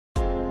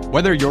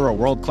Whether you're a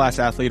world-class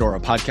athlete or a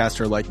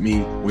podcaster like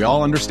me, we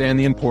all understand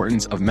the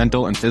importance of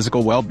mental and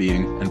physical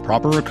well-being and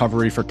proper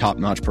recovery for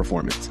top-notch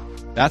performance.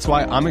 That's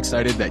why I'm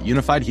excited that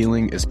Unified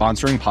Healing is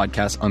sponsoring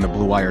podcasts on the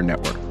Blue Wire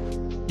Network.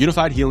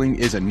 Unified Healing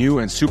is a new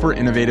and super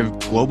innovative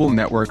global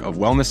network of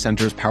wellness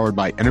centers powered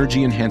by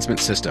Energy Enhancement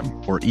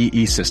System, or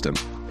EE System.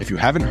 If you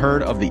haven't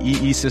heard of the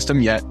EE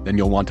System yet, then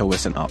you'll want to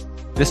listen up.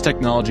 This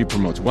technology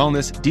promotes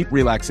wellness, deep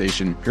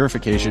relaxation,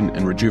 purification,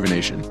 and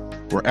rejuvenation.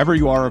 Wherever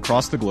you are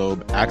across the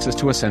globe, access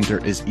to a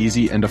center is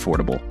easy and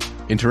affordable.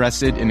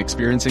 Interested in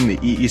experiencing the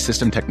EE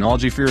System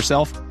technology for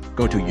yourself?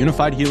 Go to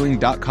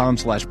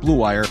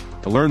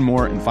unifiedhealing.com/bluewire to learn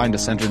more and find a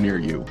center near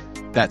you.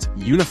 That's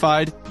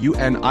unified,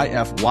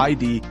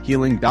 UNIFYD,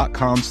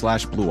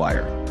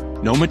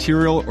 healing.com/bluewire. No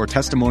material or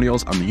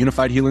testimonials on the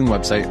Unified Healing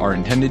website are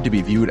intended to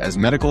be viewed as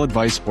medical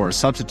advice or a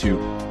substitute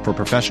for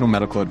professional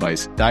medical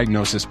advice,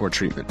 diagnosis, or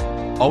treatment.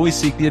 Always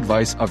seek the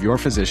advice of your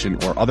physician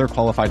or other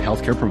qualified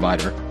healthcare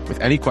provider with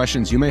any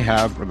questions you may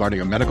have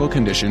regarding a medical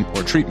condition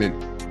or treatment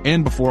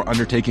and before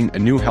undertaking a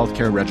new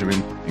healthcare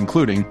regimen,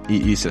 including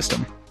EE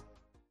System.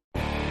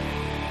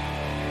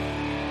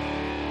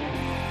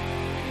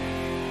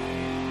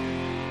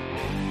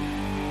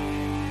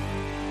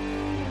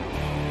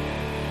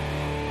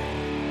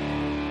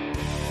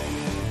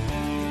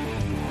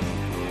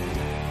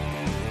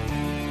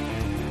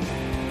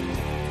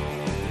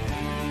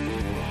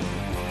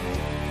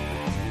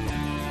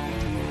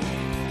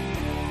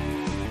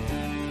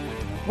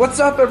 What's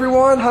up,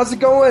 everyone? How's it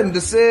going?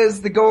 This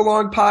is the Go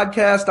Long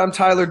Podcast. I'm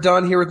Tyler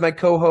Dunn here with my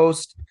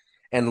co-host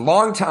and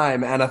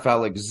longtime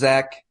NFL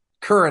exec,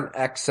 current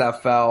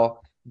XFL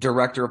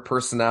Director of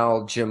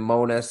Personnel, Jim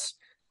Monos.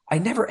 I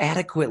never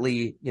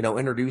adequately,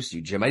 introduced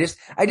you, Jim. I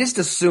just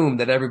assume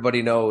that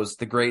everybody knows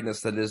the greatness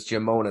that is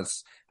Jim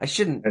Monos. I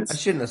shouldn't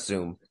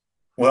assume.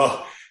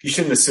 Well, you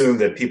shouldn't assume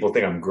that people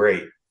think I'm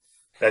great.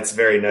 That's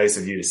very nice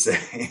of you to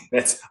say.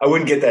 I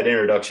wouldn't get that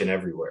introduction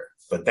everywhere.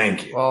 But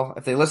thank you. Well,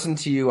 if they listen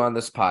to you on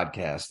this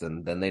podcast,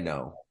 then they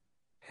know.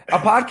 Our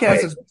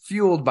podcast is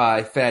fueled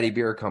by Fatty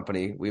Beer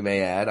Company, we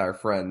may add, our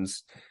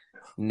friends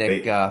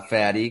Nick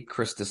Fatty,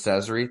 Chris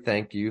DeCesare.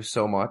 Thank you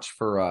so much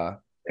for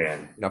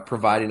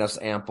providing us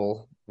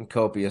ample and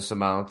copious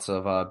amounts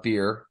of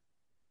beer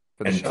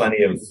for the show.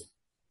 Plenty of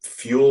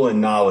fuel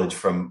and knowledge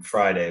from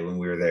Friday when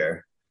we were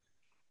there.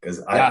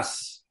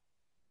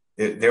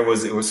 It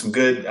was some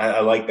good.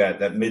 I like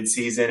that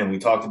mid-season, and we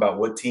talked about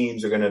what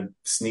teams are going to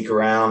sneak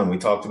around, and we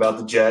talked about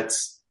the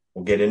Jets.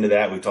 We'll get into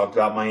that. We talked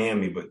about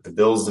Miami, but the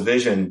Bills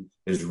division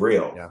is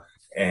real,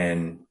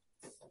 and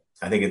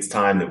I think it's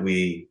time that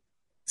we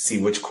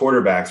see which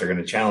quarterbacks are going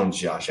to challenge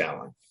Josh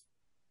Allen.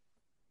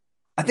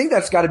 I think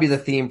that's got to be the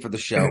theme for the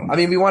show. I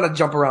mean, we want to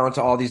jump around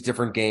to all these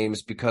different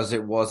games because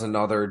it was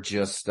another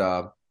just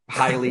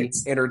highly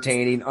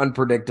entertaining,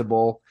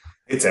 unpredictable,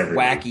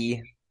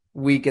 wacky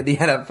week in the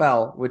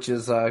NFL, which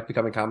is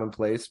becoming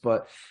commonplace.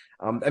 But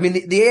the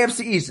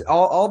AFC East,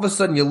 all of a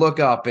sudden you look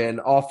up and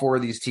all four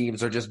of these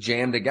teams are just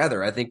jammed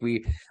together. I think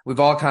we've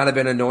all kind of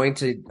been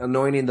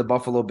anointing the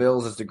Buffalo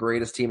Bills as the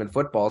greatest team in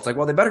football. It's like,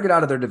 well, they better get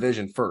out of their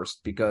division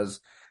first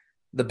because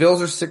the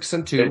Bills are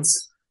 6-2,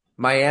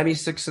 Miami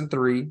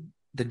 6-3,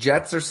 the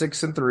Jets are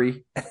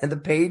 6-3, and the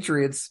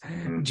Patriots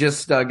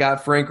just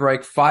got Frank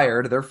Reich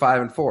fired. They're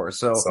 5-4.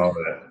 So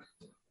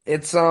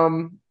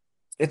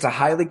it's a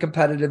highly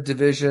competitive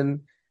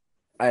division.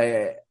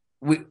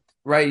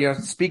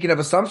 Speaking of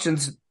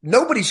assumptions,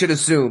 nobody should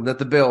assume that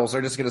the Bills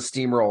are just going to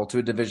steamroll to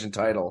a division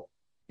title.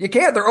 You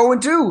can't. They're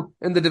 0-2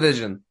 in the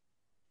division.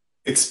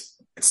 It's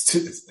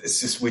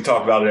just, we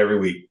talk about it every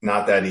week.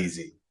 Not that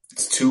easy.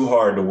 It's too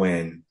hard to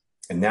win.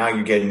 And now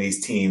you're getting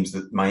these teams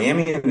that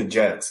Miami and the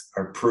Jets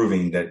are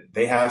proving that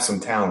they have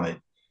some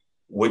talent.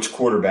 Which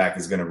quarterback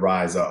is going to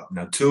rise up?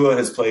 Now, Tua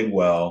has played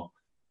well.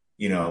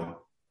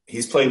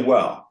 He's played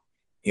well.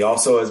 He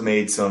also has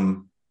made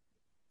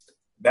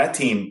that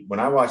team, when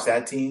I watch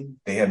that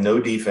team, they have no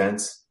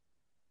defense.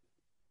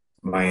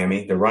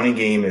 Miami, the running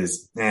game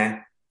is,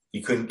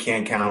 you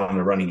can't count on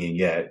the running game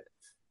yet.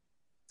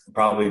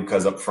 Probably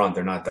because up front,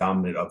 they're not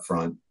dominant up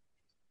front.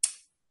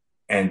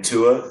 And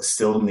Tua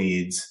still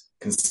needs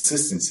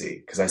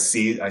consistency because I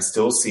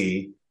still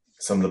see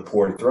some of the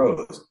poor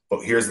throws.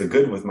 But here's the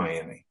good with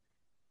Miami.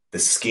 The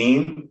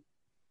scheme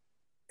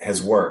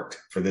has worked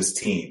for this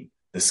team.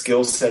 The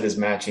skill set is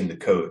matching the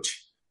coach.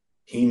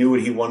 He knew what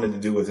he wanted to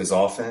do with his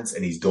offense,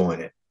 and he's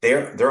doing it.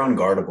 They're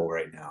unguardable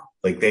right now.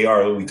 Like they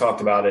are. We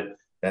talked about it.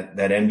 That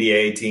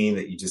NBA team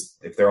that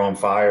if they're on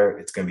fire,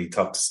 it's going to be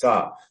tough to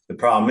stop. The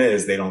problem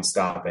is they don't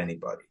stop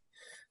anybody.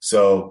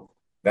 So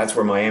that's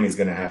where Miami's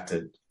going to have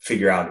to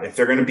figure out if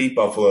they're going to beat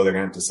Buffalo. They're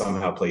going to have to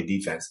somehow play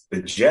defense.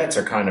 The Jets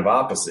are kind of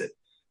opposite,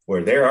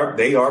 where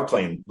they are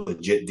playing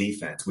legit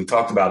defense. We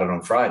talked about it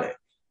on Friday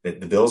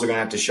that the Bills are going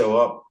to have to show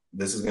up.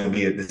 This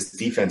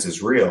defense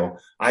is real.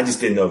 I just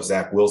didn't know if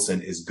Zach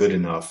Wilson is good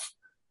enough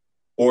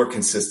or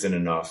consistent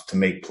enough to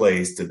make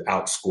plays to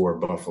outscore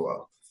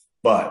Buffalo.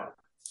 But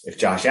if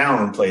Josh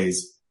Allen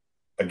plays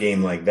a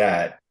game like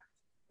that,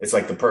 it's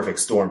like the perfect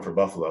storm for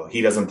Buffalo.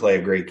 He doesn't play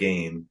a great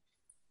game.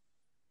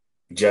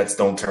 Jets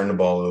don't turn the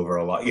ball over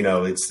a lot.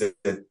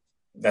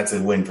 That's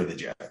a win for the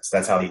Jets.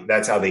 That's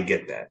how they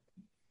get that.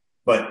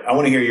 But I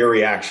want to hear your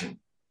reaction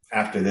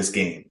after this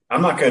game.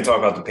 I'm not going to talk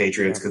about the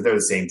Patriots because they're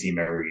the same team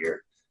every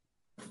year.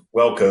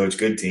 Well coached,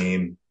 good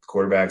team,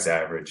 quarterback's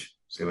average.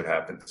 See what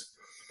happens.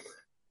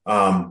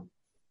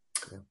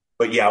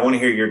 But yeah, I want to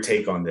hear your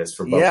take on this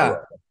for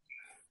Buffalo.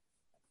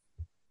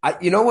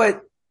 You know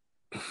what?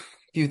 A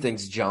few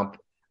things jump.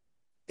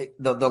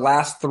 The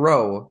last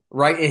throw,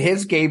 right? It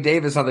hits Gabe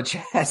Davis on the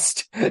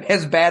chest.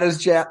 As bad as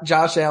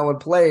Josh Allen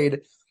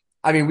played,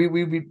 I mean,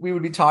 we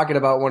would be talking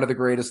about one of the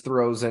greatest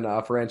throws in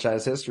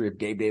franchise history if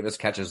Gabe Davis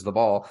catches the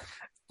ball.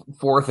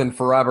 4th and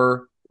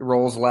forever,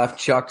 rolls left,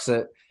 chucks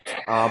it.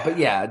 But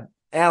yeah,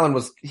 Allen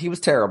was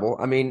terrible.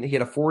 I mean, he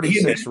had a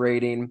 46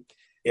 rating.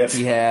 Yes.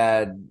 He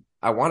had,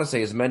 I want to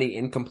say, as many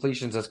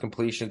incompletions as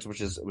completions,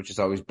 which is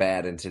always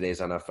bad in today's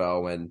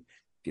NFL when,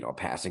 a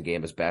passing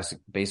game is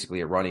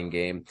basically a running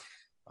game.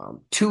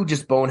 2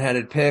 just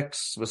boneheaded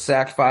picks, was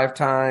sacked 5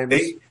 times.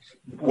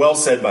 Well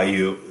said by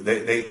you.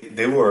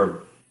 They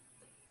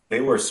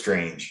were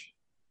strange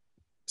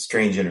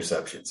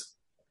interceptions.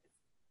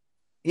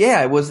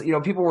 Yeah, it was,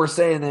 people were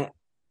saying that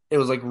it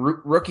was like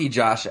rookie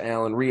Josh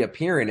Allen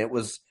reappearing. It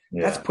was,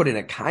 that's putting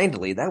it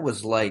kindly. That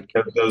was like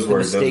those were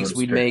mistakes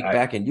we'd make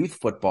back in youth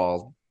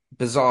football.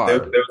 Bizarre.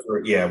 Those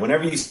were,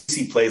 whenever you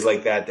see plays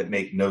like that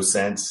make no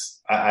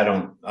sense,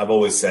 I've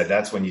always said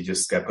that's when you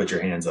just got to put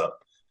your hands up.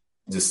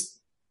 Just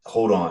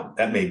hold on.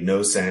 That made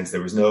no sense. We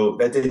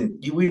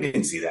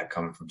didn't see that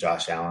coming from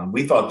Josh Allen.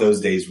 We thought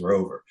those days were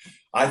over.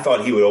 I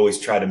thought he would always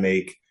try to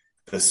make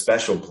the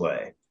special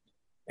play,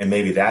 and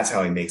maybe that's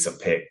how he makes a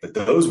pick. But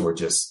those were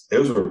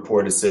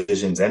poor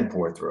decisions and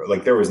poor throws.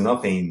 Like there was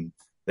nothing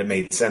that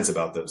made sense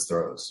about those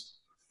throws.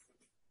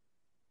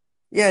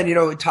 Yeah,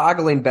 and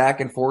toggling back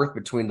and forth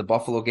between the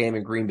Buffalo game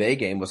and Green Bay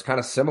game was kind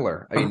of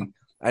similar. I mean,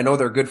 I know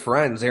they're good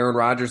friends, Aaron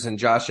Rodgers and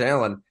Josh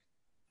Allen.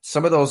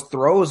 Some of those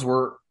throws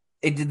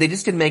they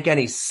just didn't make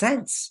any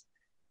sense.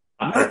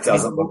 It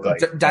doesn't look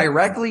like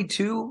directly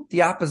to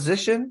the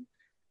opposition.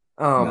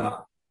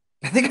 No.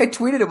 I think I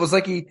tweeted it was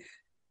like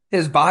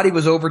his body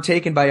was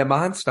overtaken by a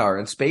Monstar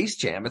in Space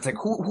Jam. It's like,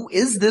 who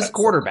is this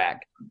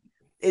quarterback?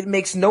 It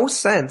makes no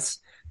sense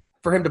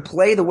for him to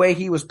play the way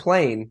he was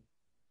playing.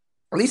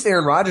 At least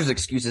Aaron Rodgers'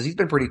 excuses. He's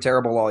been pretty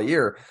terrible all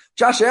year.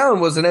 Josh Allen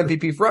was an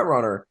MVP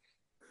frontrunner.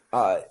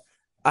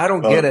 I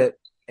don't get it.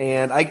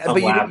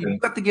 But you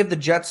have to give the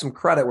Jets some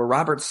credit where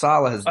Robert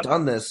Saleh has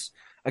done this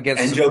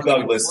against Joe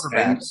Douglas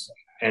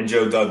and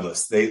Joe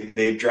Douglas.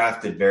 They've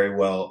drafted very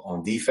well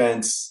on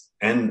defense,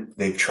 and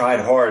they've tried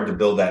hard to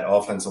build that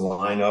offensive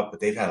line up, but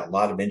they've had a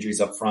lot of injuries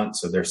up front,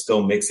 so they're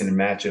still mixing and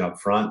matching up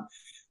front.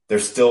 They're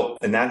still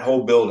in that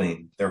whole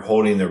building. They're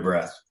holding their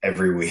breath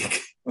every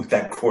week with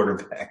that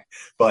quarterback,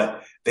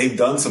 but they've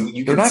done some.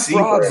 They're not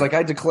frauds like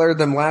I declared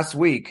them last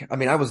week. I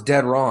mean, I was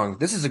dead wrong.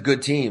 This is a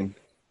good team.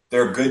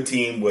 They're a good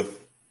team with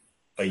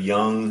a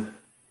young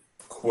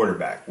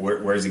quarterback.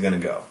 Where's he going to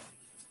go?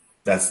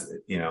 That's,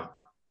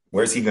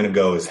 where's he going to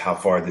go is how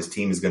far this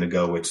team is going to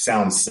go, which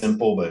sounds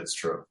simple, but it's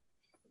true.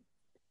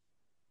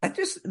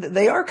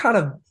 They are kind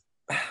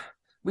of,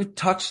 we've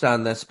touched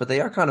on this, but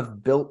they are kind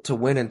of built to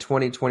win in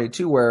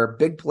 2022 where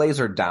big plays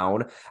are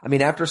down. I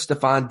mean, after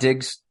Stephon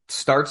Diggs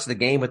starts the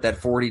game with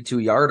that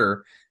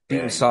 42-yarder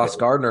beating Sauce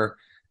Gardner,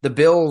 the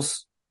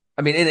Bills,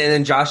 I mean, and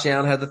then Josh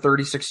Allen had the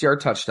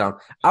 36-yard touchdown.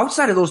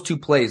 Outside of those 2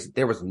 plays,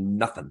 there was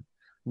nothing.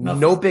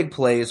 No big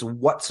plays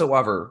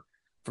whatsoever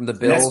from the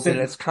Bills, and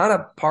it's kind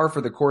of par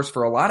for the course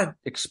for a lot of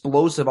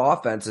explosive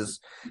offenses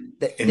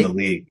in the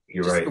league.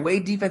 You're right. The way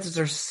defenses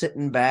are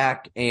sitting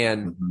back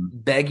and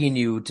begging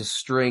you to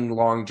string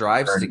long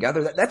drives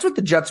together, that's what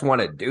the Jets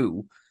want to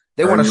do.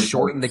 They want to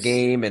shorten the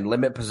game and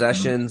limit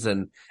possessions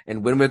and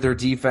win with their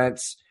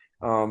defense.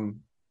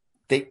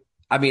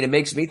 It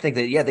makes me think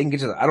that, they can get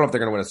to I don't know if they're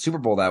going to win a Super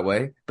Bowl that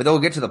way, but they'll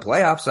get to the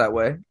playoffs that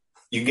way.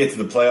 You get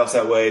to the playoffs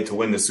that way. To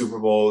win the Super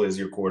Bowl is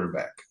your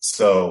quarterback.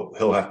 So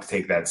he'll have to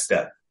take that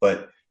step.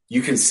 But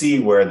you can see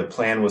where the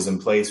plan was in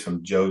place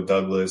from Joe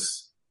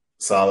Douglas,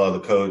 Saleh,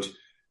 the coach.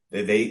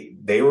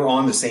 They were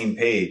on the same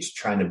page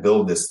trying to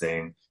build this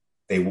thing.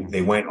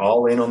 They went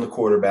all in on the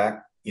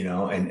quarterback,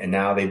 and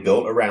now they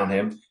built around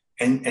him.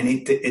 And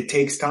it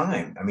takes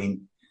time. I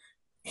mean,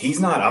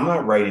 I'm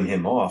not writing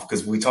him off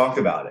because we talked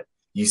about it.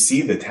 You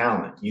see the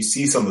talent. You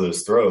see some of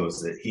those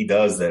throws that he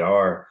does that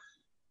are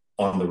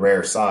on the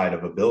rare side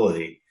of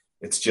ability.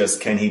 It's just,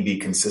 can he be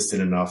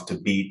consistent enough to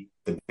beat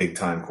the big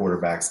time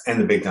quarterbacks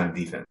and the big time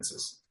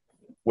defenses,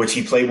 which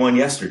he played one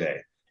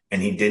yesterday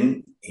and he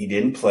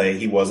didn't play.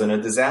 He wasn't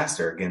a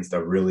disaster against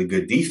a really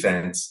good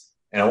defense.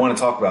 And I want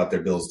to talk about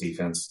their Bills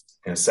defense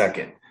in a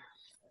second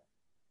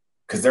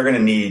because they're going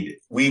to need,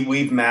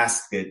 we've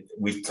masked it.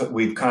 We've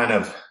kind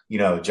of,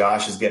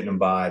 Josh is getting them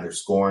by. They're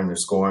scoring.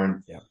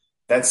 Yeah.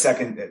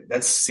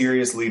 That's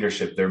serious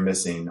leadership they're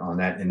missing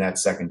in that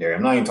secondary.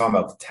 I'm not even talking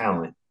about the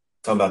talent.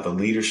 I'm talking about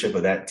the leadership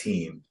of that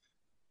team.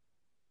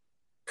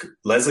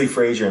 Leslie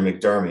Frazier and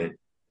McDermott,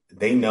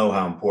 they know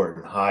how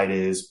important Hyde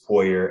is,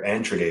 Poyer,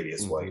 and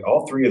Tre'Davious White.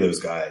 All 3 of those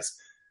guys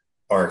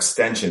are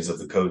extensions of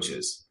the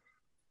coaches.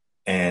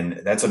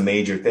 And that's a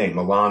major thing.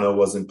 Milano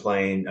wasn't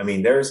playing. I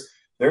mean, there's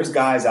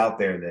guys out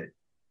there that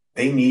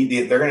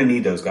they're going to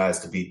need those guys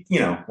to be,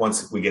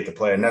 once we get to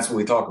play. And that's what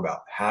we talk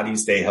about. How do you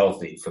stay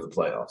healthy for the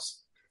playoffs?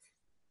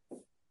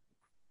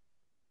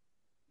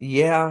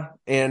 Yeah.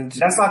 And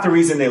that's not the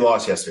reason they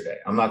lost yesterday.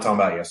 I'm not talking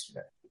about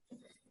yesterday.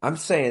 I'm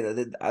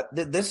saying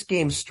that this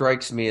game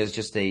strikes me as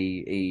just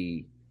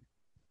a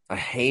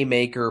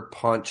haymaker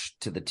punch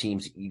to the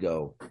team's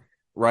ego,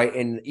 right?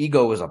 And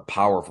ego is a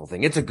powerful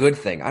thing. It's a good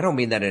thing. I don't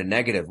mean that in a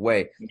negative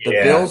way. The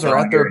Bills are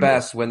at their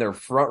best when they're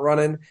front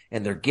running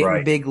and they're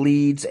getting big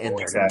leads and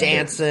they're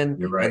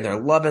dancing and they're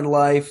loving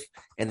life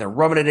and they're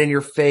rubbing it in your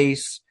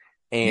face.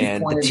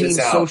 And the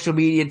team's social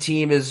media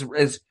team is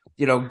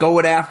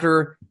going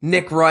after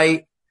Nick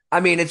Wright.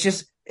 I mean,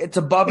 it's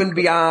above and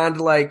beyond.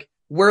 Like,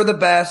 we're the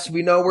best.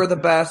 We know we're the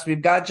best.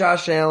 We've got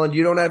Josh Allen.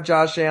 You don't have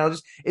Josh Allen.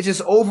 It's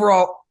just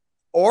overall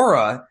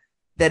aura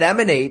that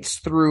emanates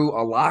through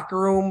a locker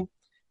room,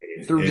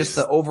 through just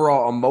the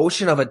overall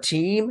emotion of a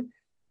team.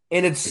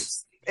 And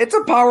it's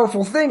a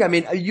powerful thing. I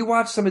mean, you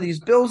watch some of these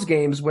Bills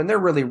games when they're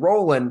really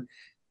rolling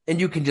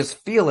and you can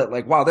just feel it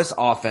like, wow, this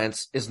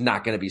offense is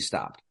not going to be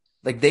stopped.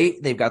 Like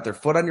they've got their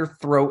foot on your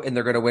throat and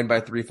they're going to win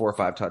by 3, 4,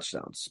 5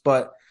 touchdowns.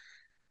 But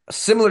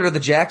similar to the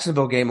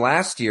Jacksonville game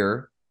last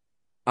year,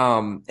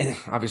 and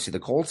obviously the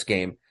Colts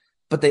game,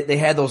 but they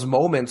had those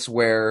moments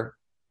where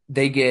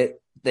they get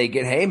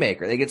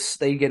haymaker, they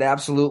get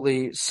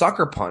absolutely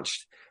sucker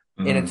punched,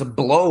 and it's a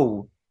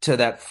blow to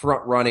that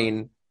front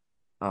running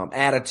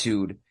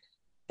attitude.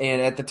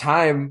 And at the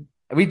time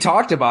we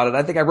talked about it,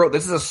 I think I wrote,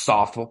 this is a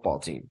soft football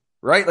team,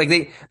 right? Like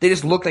they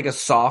just looked like a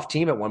soft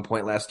team at one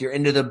point last year.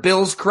 And to the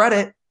Bills'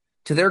 credit,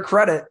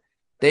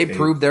 they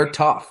proved they're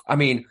tough. I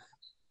mean,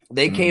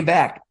 they came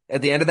back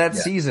at the end of that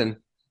season.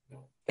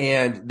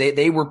 And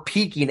they were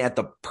peaking at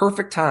the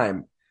perfect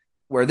time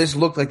where this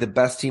looked like the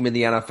best team in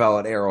the NFL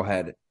at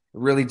Arrowhead. It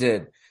really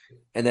did.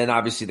 And then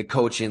obviously the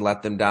coaching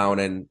let them down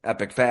in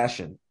epic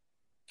fashion.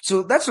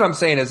 So that's what I'm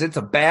saying is it's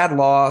a bad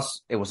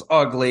loss. It was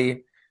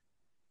ugly.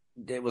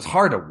 It was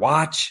hard to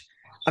watch.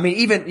 I mean,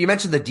 even you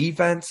mentioned the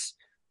defense.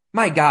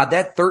 My God,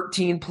 that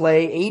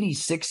 13-play,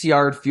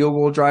 86-yard field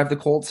goal drive the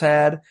Colts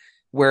had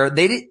where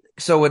they did.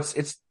 So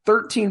it's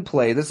 13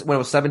 play. This when it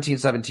was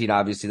 17-17,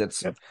 obviously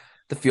that's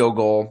the field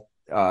goal.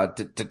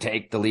 To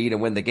take the lead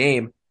and win the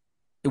game.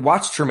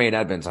 Watch Tremaine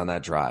Edmunds on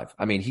that drive.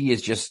 I mean, he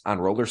is just on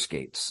roller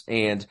skates.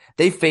 And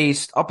they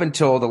faced up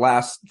until the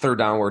last third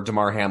down where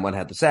Damar Hamlin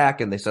had the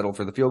sack and they settled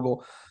for the field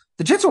goal.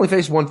 The Jets only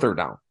faced one third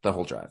down the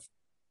whole drive.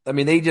 I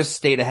mean, they just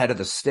stayed ahead of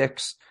the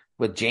sticks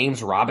with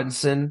James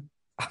Robinson.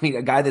 I mean,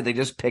 a guy that they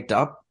just picked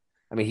up.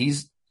 I mean,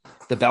 he's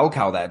the bell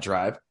cow that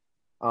drive.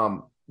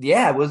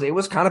 It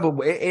was kind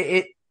of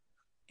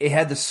it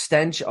had the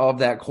stench of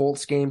that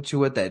Colts game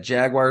to it, that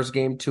Jaguars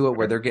game to it,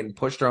 where they're getting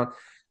pushed around.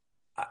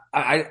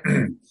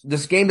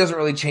 This game doesn't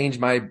really change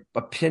my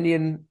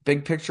opinion,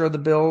 big picture of the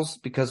Bills,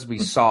 because we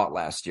saw it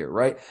last year,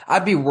 right?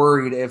 I'd be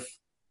worried if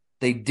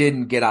they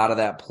didn't get out of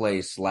that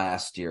place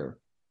last year,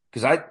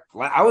 because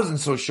I wasn't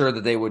so sure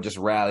that they would just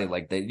rally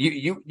like they.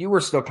 You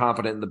were still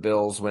confident in the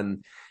Bills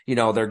when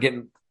they're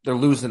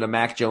losing to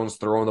Mac Jones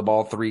throwing the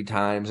ball 3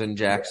 times in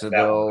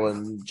Jacksonville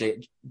and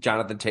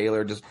Jonathan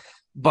Taylor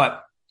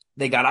but.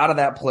 They got out of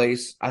that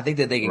place. I think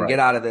that they can get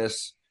out of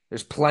this.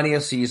 There's plenty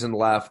of season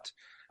left.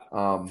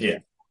 But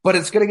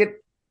it's going to get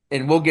 –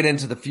 and we'll get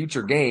into the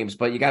future games,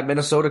 but you got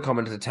Minnesota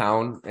coming to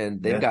town,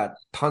 and they've got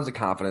tons of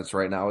confidence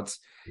right now. It's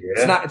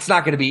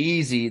not going to be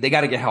easy. They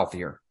got to get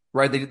healthier,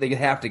 right? They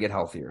have to get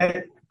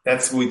healthier.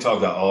 That's what we talked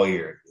about all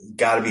year.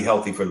 Got to be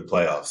healthy for the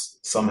playoffs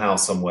somehow,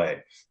 some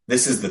way.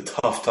 This is the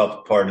tough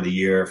part of the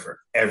year for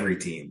every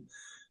team.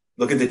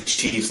 Look at the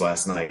Chiefs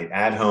last night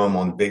at home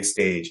on the big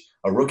stage.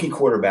 A rookie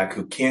quarterback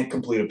who can't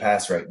complete a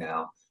pass right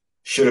now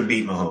should have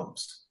beat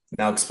Mahomes.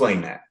 Now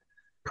explain that.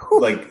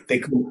 Like they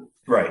could,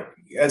 right?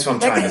 That's what I'm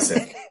trying to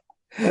say.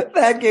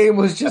 That game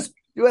was just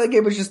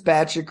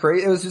batshit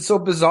crazy. It was just so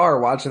bizarre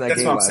watching that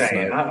game. That's what I'm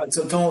saying.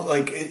 So don't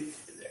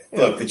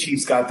look, the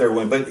Chiefs got their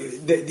win, but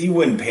you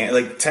wouldn't panic.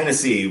 Like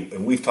Tennessee,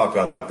 and we've talked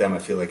about them. I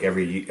feel like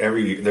every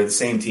year they're the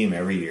same team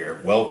every year.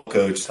 Well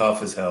coached,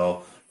 tough as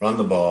hell, run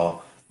the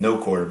ball, no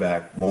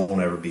quarterback, won't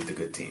ever beat the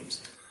good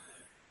teams.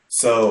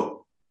 So.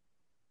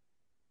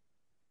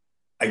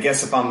 I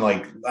guess what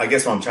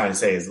I'm trying to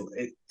say is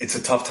it's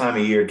a tough time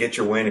of year. Get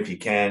your win if you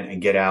can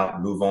and get out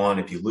and move on.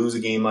 If you lose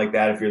a game like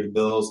that, if you're the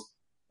Bills,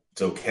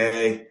 it's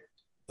okay.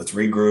 Let's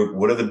regroup.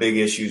 What are the big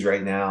issues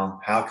right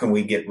now? How can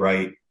we get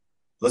right?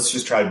 Let's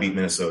just try to beat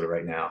Minnesota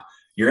right now.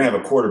 You're going to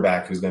have a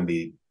quarterback who's going to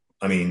be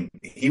 – I mean,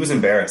 he was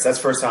embarrassed. That's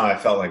the first time I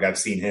felt like I've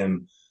seen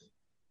him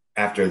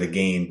after the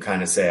game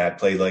kind of say, I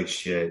played like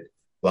shit,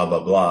 blah,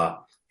 blah, blah.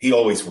 He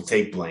always will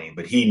take blame,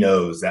 but he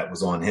knows that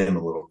was on him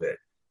a little bit.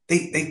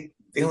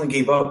 They only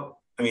gave up,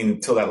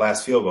 until that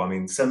last field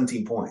goal.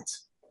 17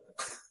 points.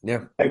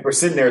 Yeah. Like we're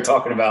sitting there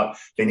talking about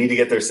they need to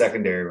get their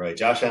secondary right.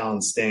 Josh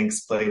Allen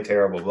stinks, played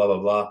terrible, blah, blah,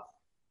 blah.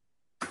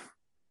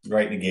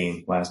 Right in the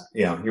game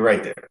you're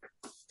right there.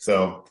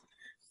 So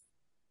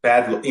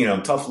bad,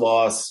 tough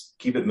loss.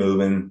 keep it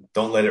moving.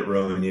 Don't let it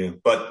ruin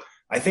you. But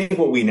I think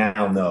what we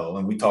now know,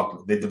 and we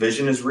talked, the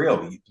division is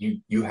real.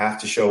 You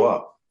have to show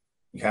up.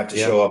 You have to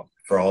show up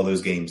for all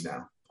those games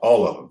now.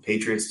 All of them.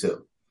 Patriots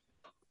too.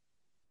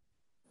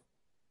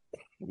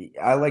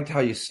 I liked how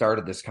you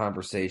started this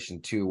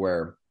conversation too,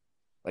 where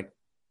like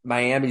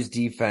Miami's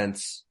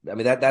defense, I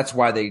mean, that's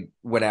why they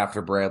went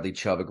after Bradley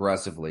Chubb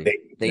aggressively.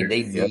 They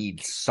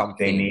need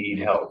something. They need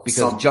help.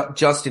 Because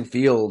Justin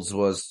Fields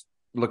was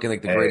looking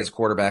like the greatest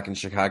quarterback in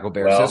Chicago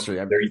Bears history.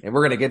 And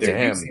we're going to get to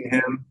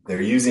him.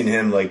 They're using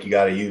him like you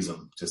got to use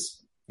him.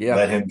 Just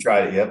let him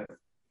try it. Yep.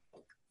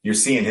 You're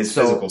seeing his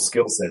physical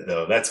skill set,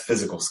 though. That's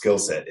physical skill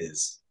set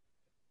is.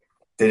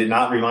 Did it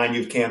not remind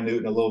you of Cam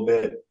Newton a little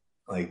bit?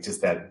 Like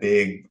just that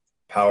big,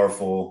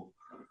 powerful,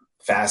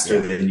 faster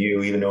than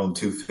you, even though I'm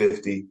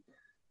 250.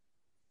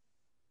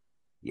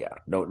 Yeah,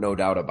 no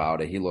doubt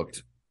about it. He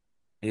looked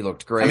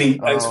great. I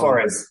mean, as far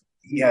as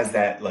he has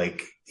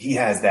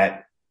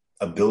that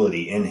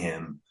ability in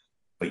him,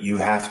 but you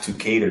have to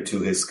cater to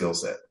his skill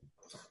set.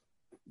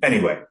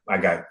 Anyway, I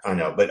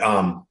know, but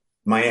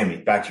Miami,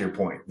 back to your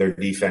point, their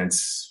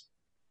defense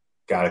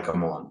got to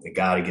come on. They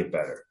got to get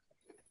better.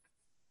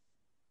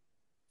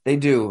 They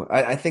do.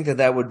 I think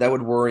that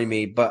would worry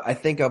me, but I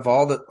think of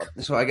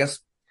so I guess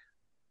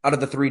out of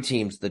the three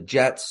teams, the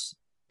Jets,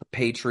 the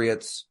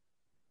Patriots,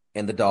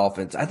 and the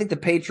Dolphins, I think the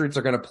Patriots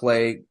are going to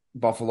play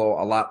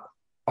Buffalo a lot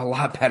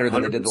better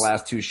than 100%. They did the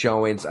last two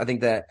showings. I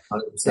think that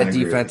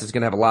defense is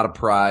going to have a lot of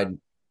pride.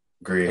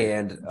 Agree.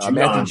 And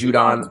Matthew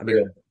Judon, I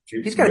mean,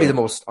 he's got to be the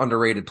most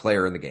underrated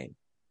player in the game.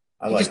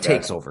 He just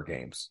takes over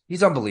games.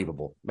 He's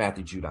unbelievable,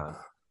 Matthew Judon.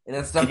 And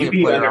that's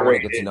definitely a player I want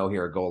to get to know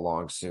here at Go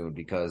Long soon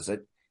because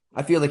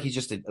I feel like he's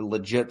just a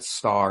legit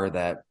star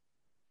that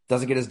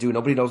doesn't get his due.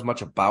 Nobody knows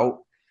much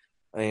about.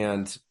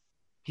 And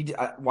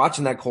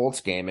watching that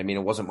Colts game, I mean,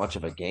 it wasn't much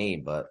of a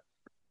game, but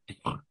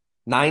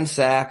 9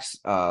 sacks.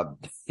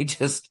 He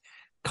just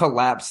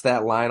collapsed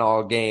that line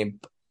all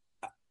game.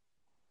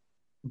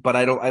 But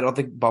I don't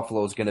think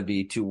Buffalo is going to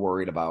be too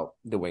worried about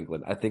New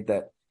England. I think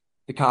that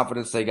the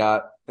confidence they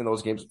got in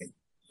those games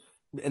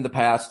in the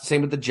past,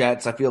 same with the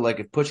Jets. I feel like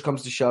if push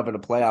comes to shove in a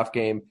playoff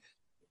game,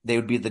 they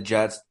would beat the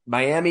Jets.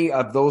 Miami,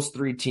 of those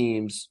three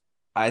teams,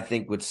 I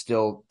think would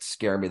still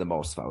scare me the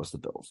most if I was the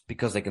Bills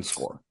because they can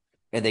score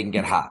and they can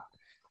get hot.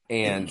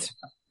 And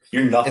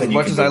as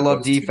much as I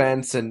love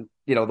defense and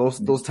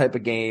those type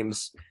of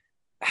games,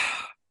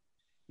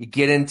 you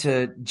get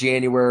into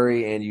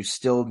January and you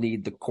still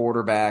need the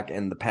quarterback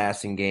and the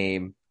passing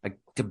game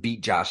to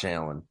beat Josh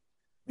Allen.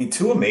 I mean,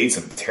 Tua made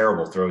some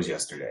terrible throws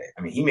yesterday.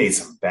 I mean, he made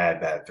some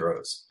bad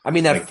throws. I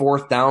mean, that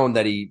fourth down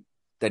that he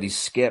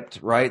skipped,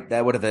 right?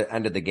 That would have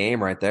ended the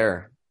game right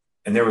there.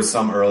 And there was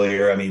some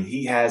earlier. I mean,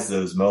 he has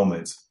those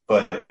moments,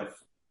 but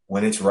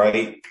when it's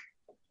right,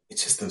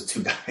 it's just those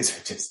two guys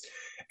are just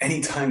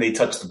anytime they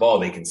touch the ball,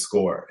 they can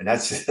score. And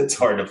that's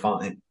hard to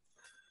find.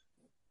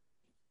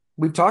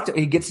 We've talked,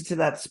 he gets into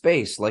that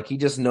space. Like he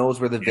just knows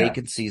where the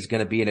vacancy is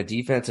going to be in a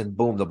defense and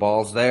boom, the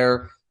ball's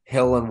there.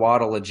 Hill and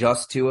Waddle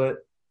adjust to it.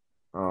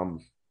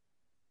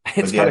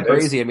 It's kind of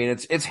crazy. I mean,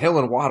 it's Hill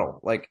and Waddle.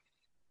 Like,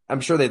 I'm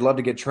sure they'd love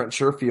to get Trent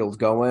Sherfield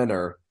going,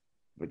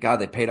 but God,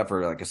 they paid up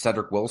for like a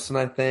Cedric Wilson,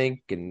 I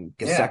think, and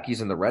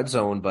Gesicki's in the red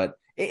zone. But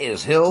it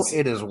is Hill,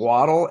 it is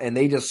Waddle, and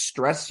they just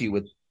stress you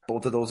with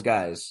both of those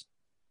guys.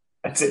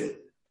 That's it.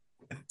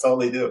 That's all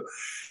they do.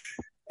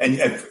 And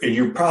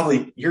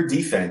your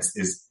defense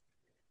is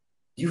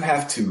you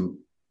have to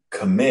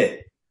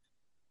commit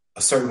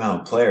a certain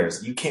amount of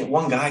players.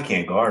 One guy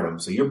can't guard them.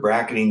 So you're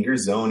bracketing, you're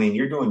zoning,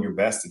 you're doing your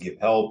best to give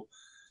help.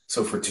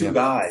 So for two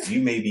guys,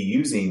 you may be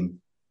using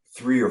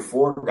 3 or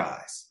 4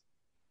 guys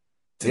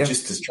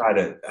to try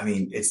to, I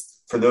mean,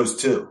 it's for those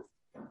two.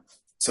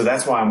 So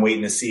that's why I'm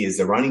waiting to see, is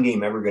the running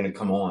game ever going to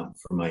come on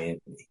for Miami?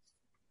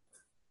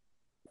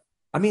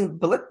 I mean,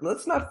 but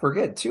let's not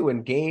forget too,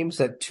 in games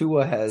that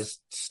Tua has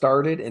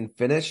started and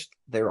finished,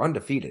 they're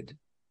undefeated.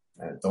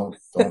 Don't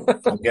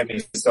get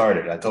me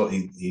started. I told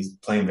he's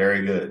playing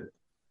very good.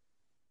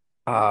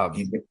 I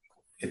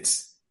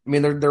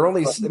mean, they're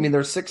only. I mean,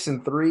 they're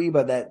 6-3,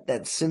 but that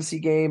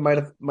Cincy game might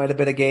have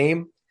been a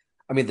game.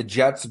 I mean, the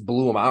Jets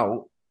blew them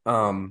out.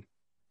 There's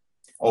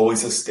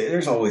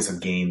always a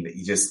game that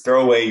you just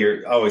throw away.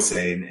 I always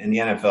say in the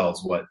NFL,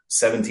 it's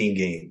 17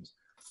 games.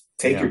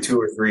 Take your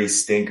 2 or 3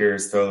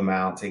 stinkers, throw them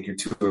out. Take your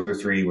 2 or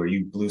 3 where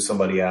you blew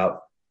somebody out.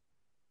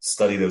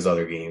 Study those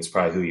other games,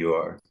 probably who you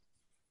are.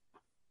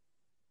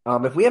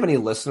 If we have any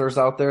listeners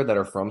out there that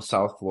are from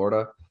South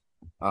Florida,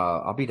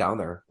 I'll be down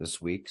there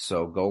this week.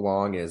 So Go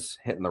Long is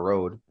hitting the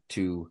road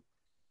to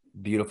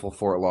beautiful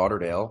Fort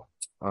Lauderdale.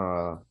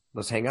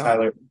 Let's hang out.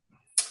 Tyler,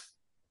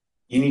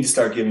 you need to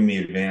start giving me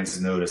advance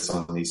notice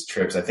on these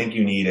trips. I think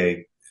you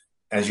need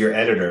as your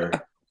editor.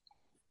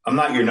 I'm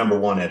not your number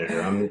one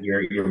editor. I'm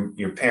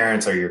your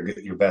parents are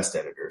your best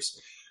editors.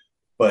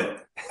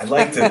 But I'd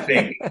like to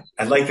think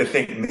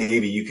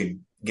maybe you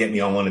could get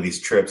me on one of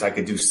these trips. I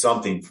could do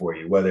something for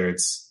you, whether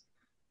it's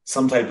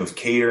some type of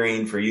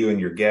catering for you and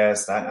your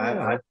guests.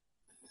 I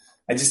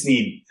just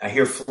need, I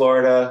hear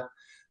Florida,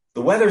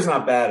 The weather's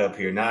not bad up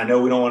here. Now, I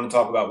know we don't want to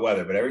talk about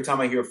weather, but every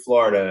time I hear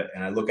Florida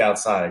and I look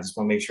outside, I just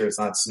want to make sure it's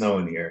not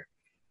snowing here.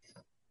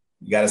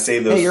 You got to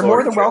save those. Hey, you're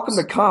Florida more than trips. welcome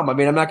to come. I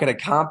mean, I'm not going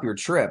to comp your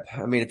trip.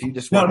 I mean, if you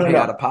just want to pay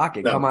out of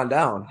pocket, come on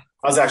down.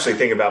 I was actually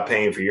thinking about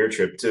paying for your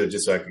trip too,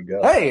 just so I could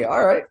go. Hey,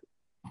 all right.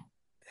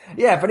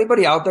 Yeah, if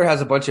anybody out there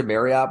has a bunch of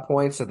Marriott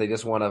points that they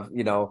just want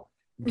to,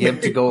 give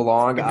to go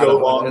along,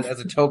 as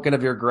a token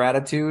of your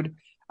gratitude,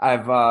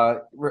 I've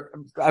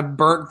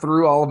burnt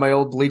through all of my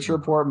old Bleacher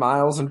Report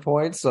miles and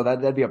points, so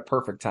that'd be a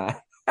perfect time.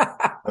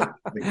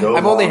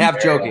 I'm only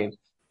half joking.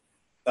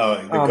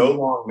 Oh, the Go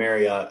Long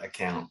Marriott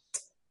account.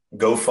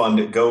 Go fund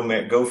it.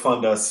 Go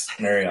fund us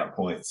Marriott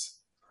points.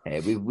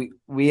 Hey,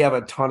 we have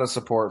a ton of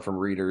support from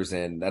readers,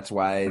 and that's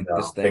why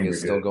this thing is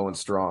still going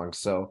strong.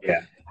 So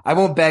yeah, I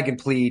won't beg and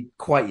plead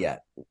quite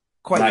yet.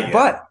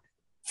 But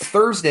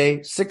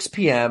Thursday, 6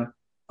 p.m.,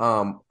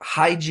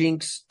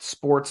 Hijinks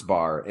Sports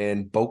Bar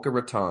in Boca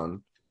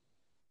Raton.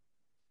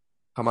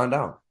 Come on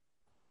down.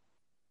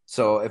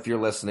 So if you're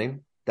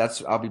listening,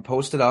 I'll be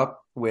posted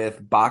up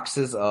with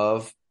boxes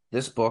of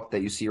this book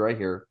that you see right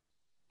here,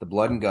 The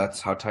Blood and Guts: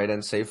 How Tight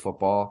Ends Save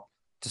Football,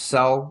 to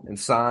sell and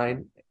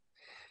sign.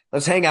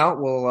 Let's hang out.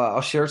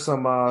 I'll share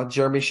some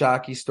Jeremy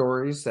Shockey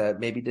stories that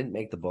maybe didn't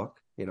make the book.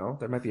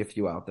 There might be a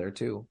few out there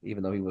too,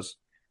 even though he was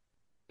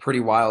pretty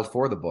wild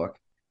for the book.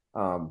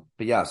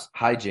 But yes,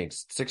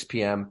 Hijinks, 6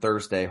 p.m.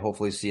 Thursday.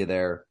 Hopefully see you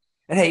there.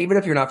 And hey, even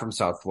if you're not from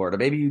South Florida,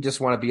 maybe you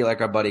just want to be like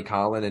our buddy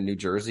Colin in New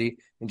Jersey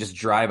and just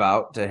drive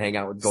out to hang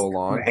out with Go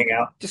Long. Hang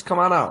out. Just come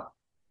on out.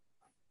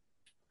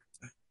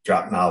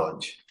 Drop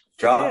knowledge.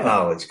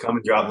 Knowledge. Come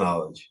and drop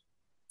knowledge.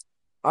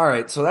 All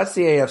right, so that's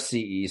the AFC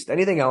East.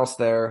 Anything else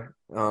there?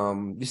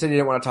 You said you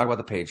didn't want to talk about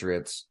the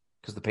Patriots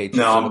because the Patriots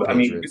are the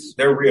Patriots. I mean,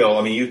 they're real.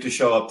 I mean, you have to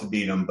show up to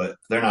beat them, but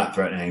they're not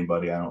threatening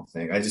anybody, I don't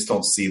think. I just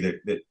don't see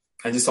that.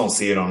 I just don't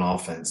see it on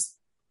offense.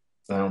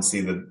 I don't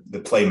see the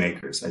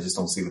playmakers. I just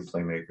don't see the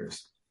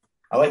playmakers.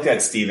 I like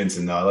that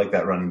Stevenson, though. I like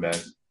that running back.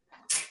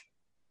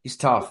 He's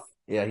tough.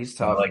 Yeah, he's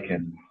tough. I like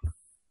him.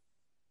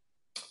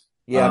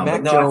 Yeah,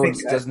 Mac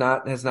Jones has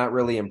not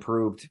really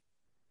improved.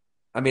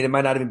 I mean, it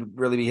might not even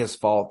really be his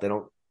fault. They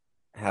don't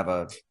have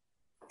a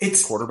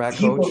quarterback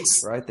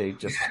coach, right? They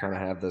just kind of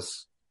have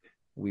this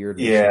weird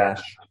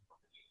mismatch.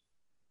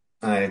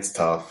 It's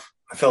tough.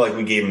 I felt like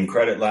we gave him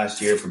credit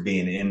last year for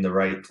being in the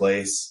right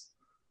place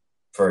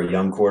for a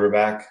young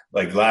quarterback.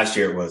 Like last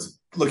year it was,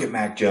 look at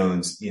Mac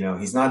Jones.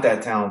 He's not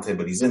that talented,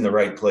 but he's in the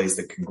right place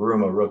that can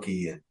groom a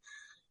rookie. And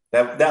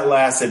that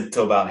lasted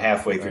till about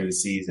halfway through the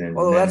season.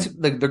 Well, that's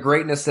the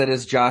greatness that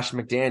is Josh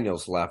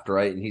McDaniels left,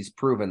 right? And he's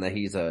proven that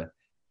he's a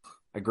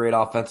great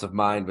offensive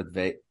mind with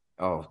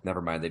oh,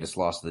 never mind. They just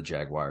lost to the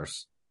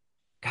Jaguars.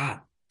 God.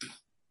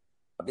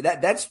 I mean,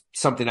 that's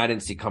something I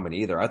didn't see coming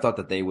either. I thought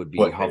that they would be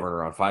hovering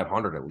around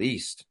 500 at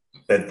least.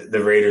 That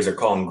the Raiders are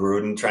calling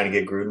Gruden, trying to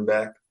get Gruden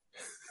back?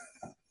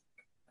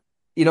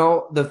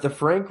 The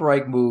Frank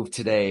Reich move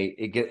today,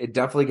 it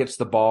definitely gets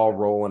the ball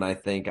rolling, I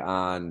think,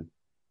 on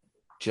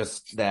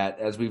just that,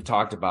 as we've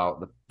talked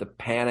about, the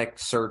panic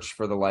search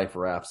for the life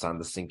rafts on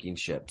the sinking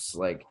ships.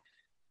 Like,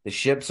 the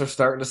ships are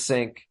starting to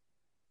sink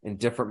in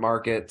different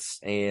markets,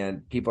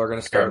 and people are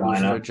going to start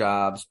losing their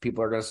jobs.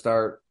 People are going to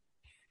start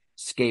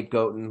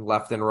scapegoating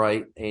left and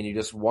right, and you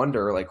just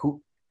wonder,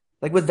 who,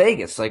 with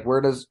Vegas,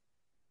 is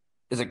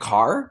it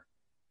Carr?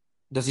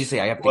 Does he say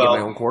I have to get my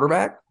own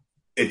quarterback?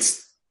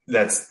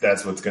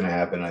 That's what's going to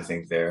happen. I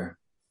think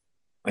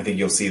I think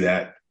you'll see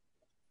that.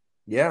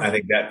 Yeah, I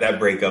think that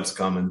breakup's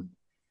coming.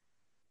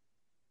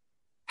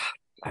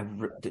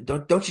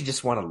 Don't you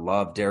just want to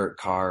love Derek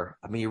Carr?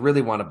 I mean, you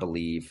really want to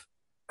believe.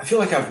 I feel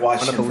like I've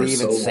watched him for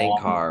so long. In St.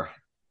 Carr.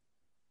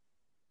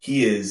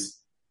 He's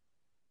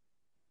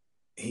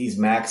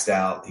maxed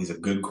out. He's a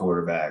good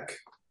quarterback.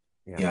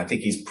 Yeah. I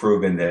think he's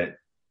proven that.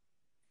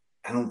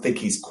 I don't think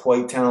he's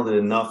quite talented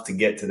enough to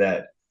get to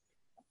that,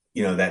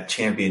 that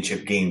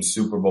championship game,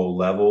 Super Bowl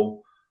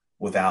level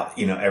without,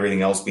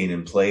 everything else being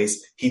in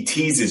place. He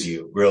teases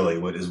you, really,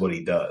 what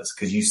he does.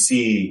 Because you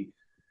see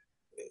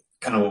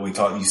kind of what we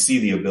talked, you see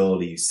the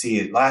ability, you see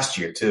it last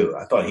year too.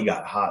 I thought he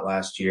got hot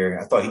last year.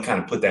 I thought he kind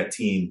of put that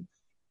team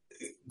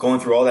going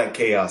through all that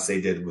chaos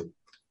they did with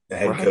the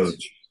head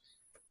coach.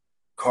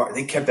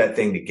 They kept that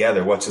thing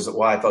together, which is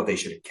why I thought they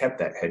should have kept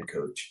that head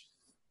coach.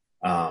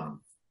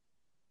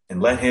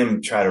 And let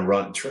him try to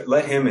run,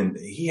 and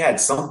he had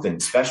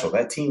something special.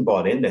 That team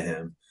bought into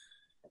him.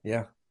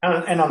 Yeah.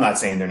 And I'm not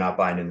saying they're not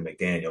buying into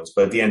McDaniels,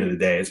 but at the end of the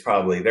day, it's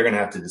probably, they're going to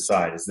have to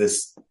decide, is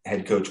this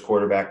head coach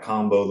quarterback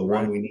combo the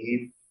one we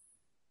need?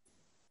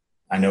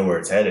 I know where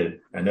it's headed.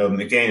 I know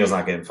McDaniel's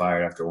not getting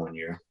fired after 1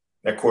 year.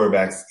 That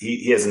quarterback,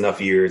 he has enough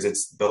years.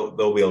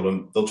 They'll be able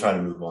to, they'll try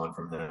to move on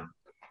from him.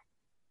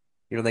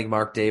 You don't think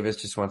Mark Davis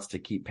just wants to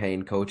keep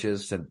paying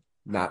coaches and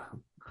not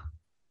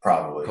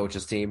probably coach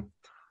his team?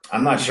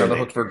 I'm not sure. They're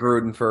hooked for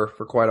Gruden for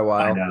quite a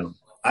while. I know.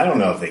 I don't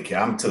know if they care.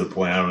 I'm to the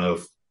point. I don't know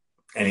if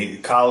any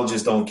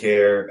colleges don't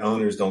care.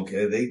 Owners don't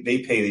care. They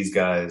pay these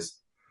guys.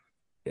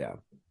 Yeah.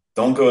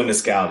 Don't go into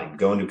scouting.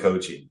 Go into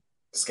coaching.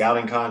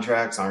 Scouting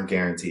contracts aren't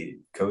guaranteed.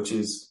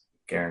 Coaches,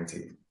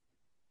 guaranteed.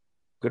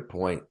 Good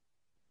point.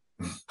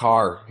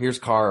 Here's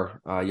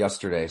Carr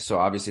yesterday. So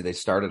obviously they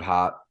started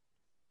hot.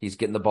 He's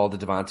getting the ball to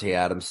Devontae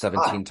Adams,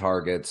 17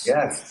 targets,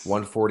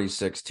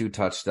 146, 2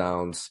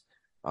 touchdowns.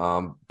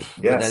 But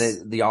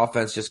then the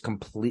offense just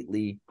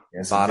completely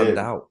bottomed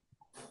out.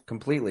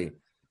 Completely.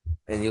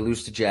 And you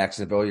lose to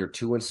Jacksonville. You're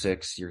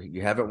 2-6.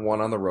 You haven't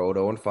won on the road,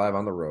 0-5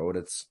 on the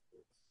road.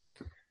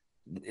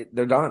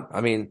 They're done.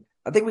 I mean,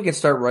 I think we can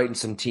start writing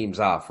some teams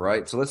off,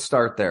 right? So let's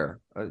start there.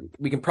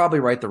 We can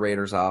probably write the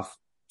Raiders off,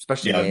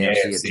 especially the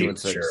AFC at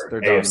 2-6. Sure. They're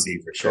done.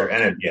 AFC for sure.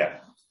 And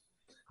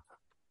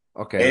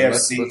Okay,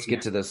 let's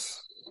get to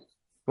this.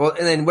 Well,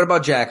 and then what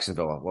about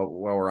Jacksonville? While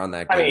we're on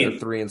that game, they're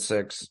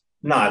 3-6.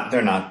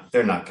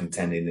 They're not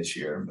contending this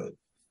year, but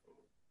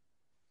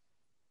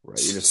right,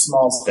 you're just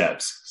small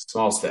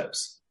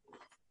steps.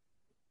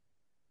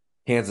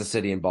 Kansas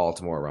City and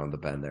Baltimore around the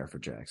bend there for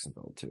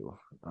Jacksonville too.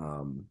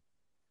 All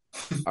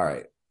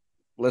right,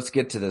 let's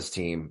get to this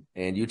team,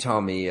 and you tell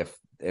me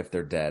if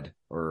they're dead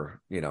or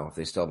if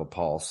they still have a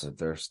pulse, if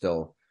they're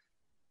still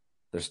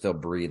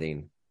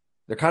breathing.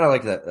 They're kind of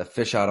like the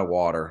fish out of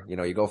water.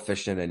 You go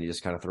fishing and you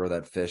just kind of throw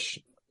that fish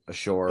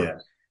ashore, and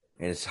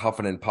it's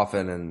huffing and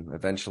puffing, and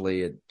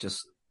eventually it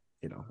just,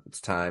 it's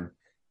time.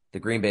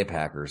 The Green Bay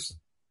Packers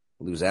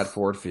lose at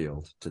Ford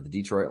Field to the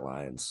Detroit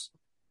Lions,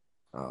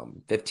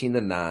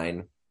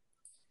 15-9.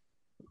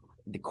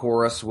 The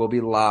chorus will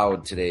be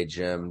loud today,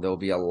 Jim. There'll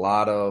be a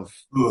lot of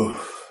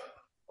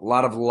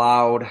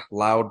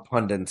loud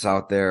pundits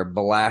out there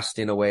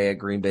blasting away at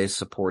Green Bay's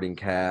supporting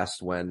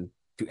cast when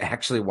to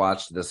actually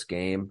watch this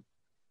game.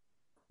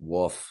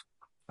 Woof.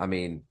 I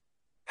mean,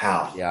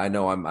 how? Yeah, I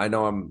know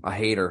I'm a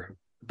hater,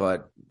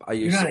 but are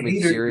you not a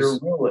hater, serious?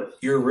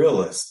 You're a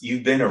realist.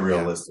 You've been a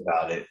realist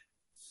about it.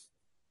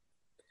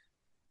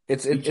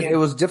 It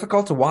was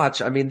difficult to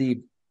watch. I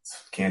mean,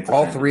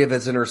 all three of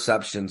his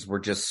interceptions were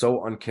just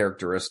so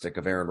uncharacteristic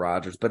of Aaron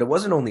Rodgers. But it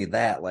wasn't only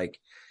that. Like,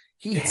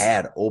 he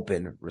had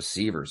open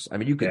receivers. I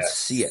mean, you could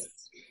see it.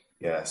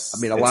 Yes. I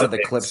mean, a lot of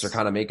the clips are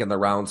kind of making the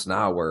rounds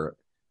now where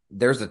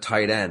there's a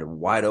tight end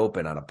wide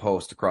open on a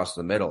post across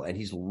the middle, and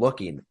he's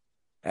looking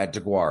at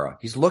DeGuara.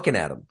 He's looking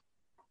at him.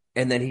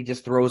 And then he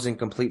just throws in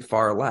complete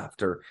far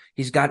left. Or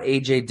he's got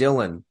A.J.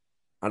 Dillon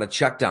on a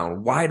check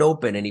down, wide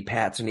open, and he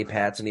pats and he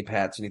pats and he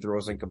pats and he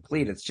throws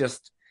incomplete.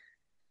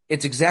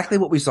 It's exactly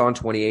what we saw in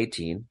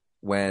 2018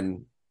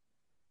 when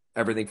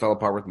everything fell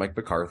apart with Mike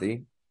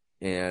McCarthy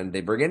and they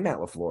bring in Matt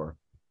LaFleur.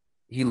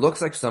 He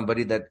looks like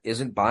somebody that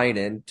isn't buying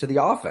into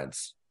the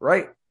offense,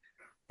 right?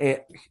 And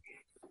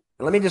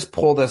let me just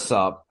pull this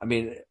up. I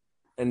mean,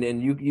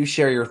 and you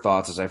share your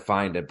thoughts as I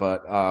find it,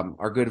 but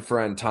our good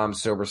friend Tom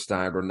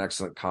Silverstein wrote an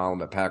excellent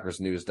column at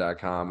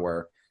PackersNews.com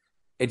where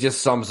it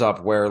just sums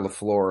up where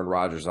LaFleur and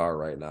Rodgers are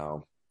right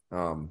now.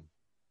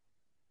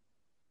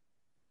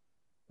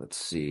 Let's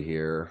see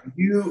here.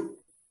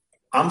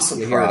 I'm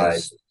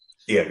surprised.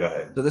 Yeah, go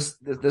ahead. So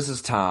this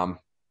is Tom.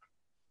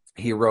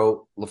 He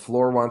wrote,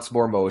 LaFleur wants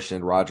more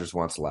motion, Rodgers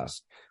wants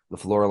less.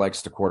 LaFleur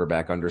likes to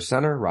quarterback under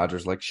center,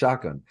 Rodgers likes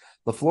shotgun.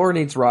 LaFleur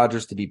needs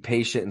Rodgers to be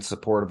patient and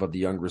supportive of the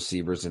young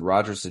receivers, and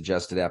Rodgers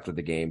suggested after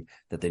the game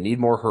that they need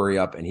more hurry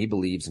up, and he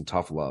believes in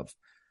tough love.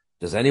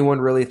 Does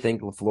anyone really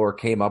think LaFleur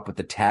came up with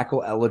the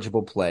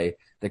tackle-eligible play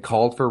that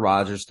called for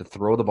Rodgers to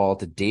throw the ball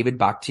to David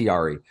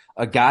Bakhtiari,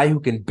 a guy who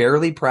can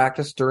barely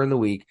practice during the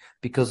week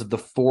because of the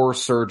 4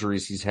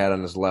 surgeries he's had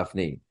on his left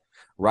knee?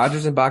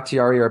 Rodgers and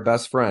Bakhtiari are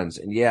best friends,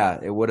 and yeah,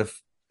 it would have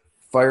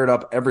fired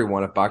up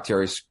everyone if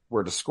Bakhtiari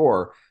were to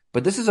score,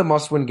 but this is a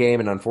must-win game,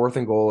 and on 4th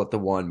and goal at the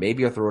 1,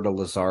 maybe a throw to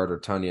Lazard or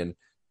Tunyon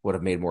would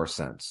have made more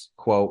sense.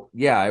 Quote,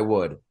 yeah, I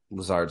would,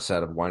 Lazard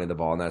said of winding the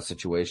ball in that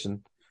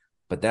situation.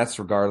 But that's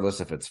regardless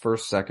if it's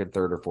 1st, 2nd,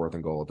 3rd, or 4th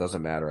and goal. It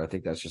doesn't matter. I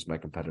think that's just my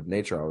competitive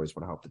nature. I always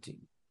want to help the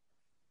team.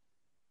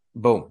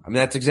 Boom. I mean,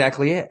 that's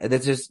exactly it.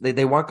 That's just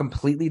they want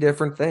completely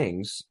different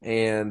things.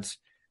 And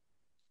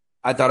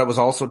I thought it was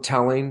also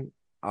telling.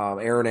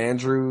 Aaron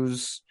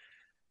Andrews,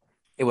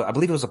 I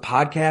believe it was a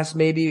podcast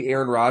maybe.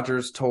 Aaron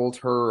Rodgers told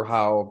her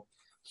how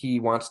he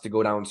wants to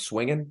go down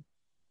swinging.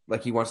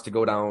 Like he wants to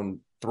go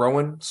down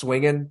throwing,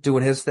 swinging,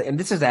 doing his thing. And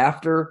this is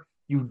after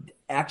you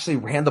actually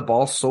ran the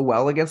ball so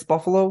well against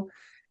Buffalo.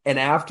 And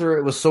after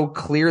it was so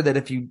clear that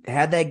if you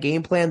had that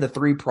game plan, the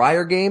 3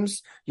 prior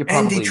games, you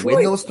probably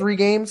win those 3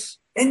 games.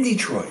 And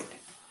Detroit.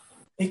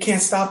 They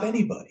can't stop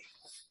anybody.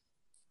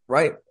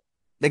 Right.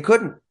 They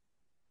couldn't.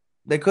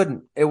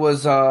 It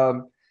was,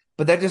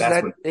 but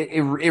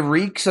it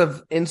reeks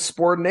of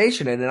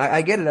insubordination. And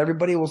I get it.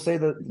 Everybody will say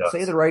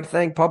the right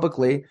thing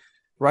publicly,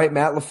 right?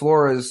 Matt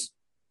LaFleur is,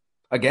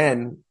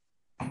 again,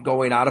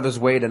 going out of his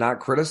way to not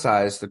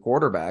criticize the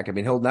quarterback. I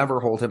mean, he'll never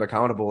hold him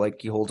accountable like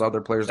he holds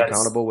other players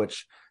accountable,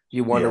 which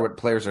you wonder what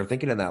players are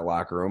thinking in that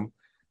locker room.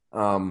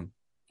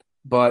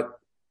 But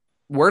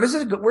where does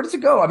it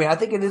go? I mean, I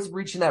think it is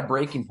reaching that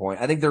breaking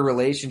point. I think their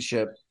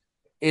relationship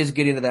is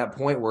getting to that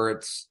point where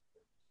it's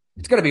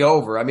going to be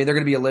over. I mean, they're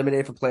going to be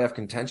eliminated from playoff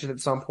contention at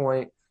some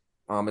point.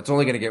 It's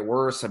only going to get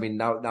worse. I mean,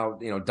 now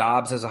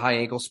Dobbs has a high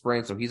ankle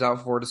sprain, so he's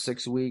out 4 to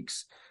 6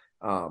 weeks.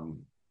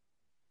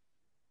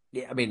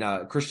 Yeah, I mean,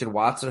 Christian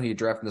Watson, who you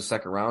drafted in the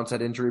second round,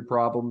 had injury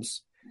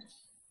problems.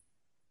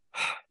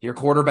 Your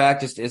quarterback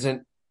just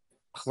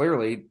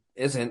clearly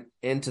isn't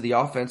into the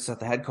offense that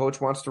the head coach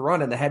wants to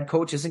run, and the head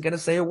coach isn't going to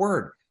say a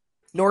word,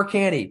 nor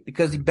can he,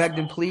 because he begged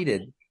and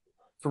pleaded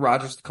for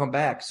Rodgers to come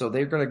back. So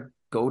they're going to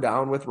go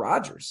down with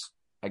Rodgers,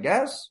 I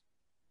guess.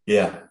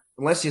 Yeah.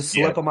 Unless you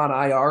slip him on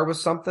IR with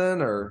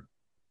something, or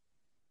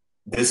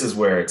this is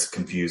where it's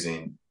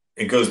confusing.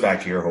 It goes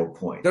back to your whole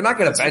point. They're not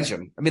going to bench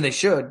him. I mean, they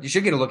should. You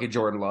should get a look at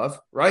Jordan Love,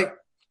 right?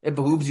 It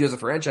behooves you as a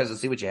franchise to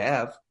see what you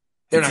have.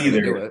 They're not going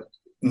to do it.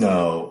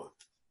 No,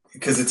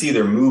 because it's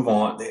either move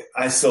on.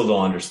 I still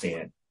don't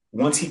understand.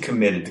 Once he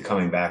committed to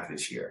coming back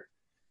this year,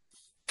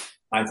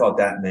 I thought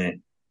that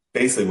meant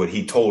basically what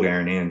he told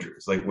Aaron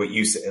Andrews, like what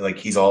you say, like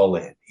he's all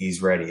in,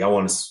 he's ready. I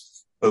want to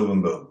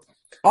boom, boom.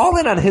 All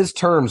in on his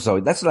terms, though.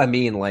 That's what I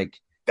mean. Like,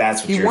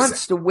 that's what he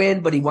wants to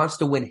win, but he wants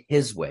to win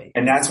his way.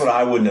 And that's what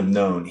I wouldn't have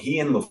known. He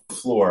and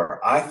LaFleur,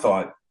 I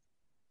thought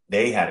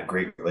they had a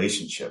great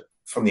relationship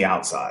from the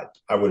outside.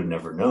 I would have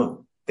never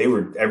known. They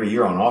were every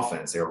year on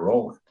offense, they were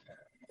rolling.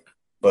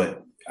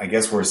 But I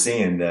guess we're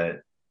seeing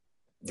that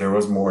there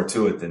was more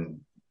to it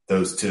than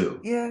those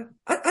two. Yeah.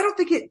 I don't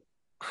think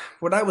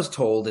what I was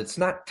told, it's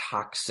not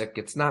toxic.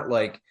 It's not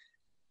like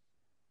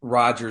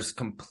Rodgers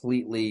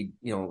completely,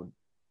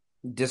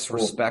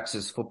 disrespects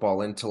his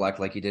football intellect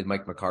like he did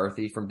Mike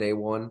McCarthy from day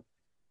one.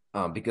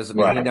 Because he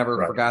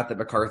never forgot that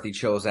McCarthy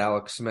chose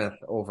Alex Smith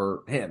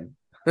over him.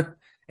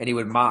 And he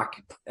would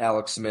mock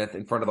Alex Smith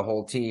in front of the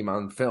whole team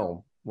on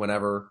film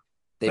whenever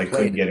they played.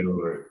 Couldn't get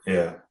over it.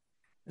 Yeah.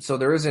 So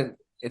there isn't,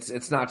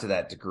 it's not to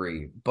that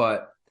degree,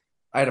 but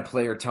I had a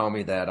player tell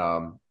me that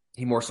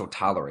he more so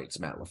tolerates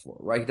Matt LaFleur,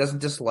 right? He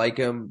doesn't dislike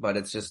him, but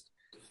it's just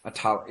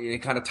he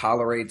kind of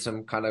tolerates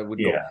him, kind of would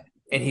go.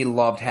 And he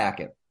loved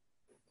Hackett.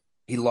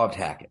 He loved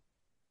Hackett.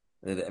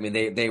 I mean,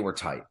 they were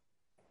tight.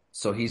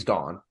 So he's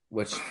gone,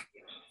 which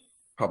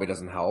probably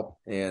doesn't help.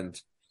 And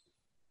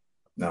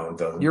no, it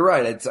doesn't. You're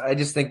right. I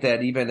just think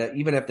that even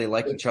if they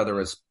like each other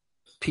as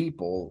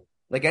people,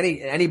 like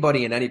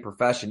anybody in any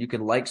profession, you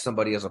can like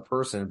somebody as a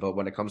person, but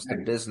when it comes to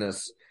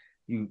business,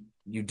 you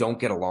don't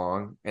get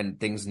along and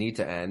things need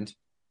to end.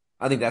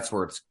 I think that's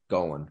where it's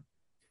going.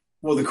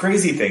 Well, the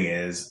crazy thing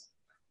is,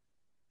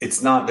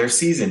 it's not, their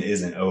season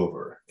isn't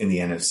over in the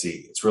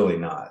NFC. It's really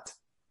not.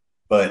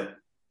 But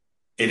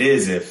it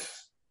is if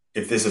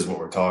this is what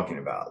we're talking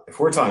about. If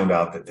we're talking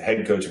about that the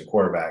head coach and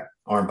quarterback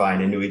aren't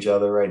buying into each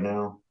other right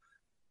now,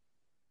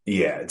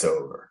 yeah, it's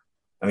over.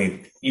 I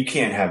mean, you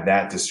can't have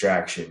that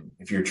distraction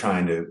if you're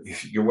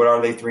what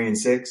are they,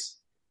 3-6?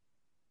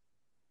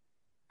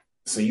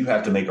 So you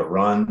have to make a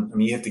run. I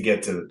mean, you have to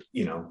get to,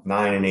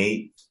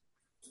 9-8.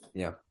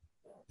 Yeah.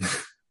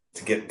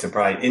 To get to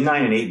probably, and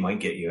 9-8 might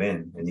get you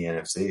in the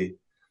NFC.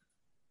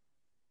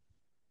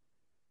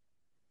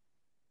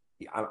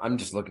 I'm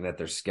just looking at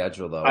their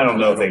schedule, though. I don't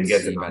know if they can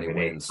get to many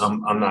wins.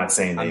 I'm not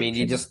saying. I mean,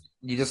 you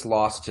just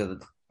lost to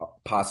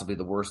possibly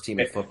the worst team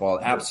in football,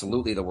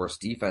 absolutely the worst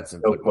defense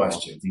in football. No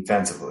question,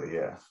 defensively,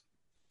 yeah.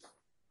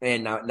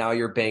 And now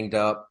you're banged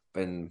up,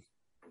 and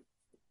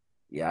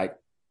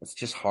it's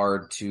just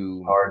hard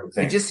to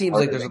think. It just seems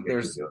like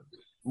there's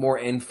more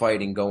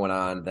infighting going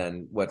on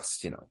than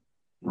what's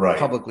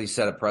publicly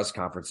said at press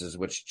conferences.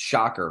 Which,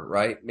 shocker,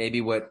 right?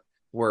 Maybe what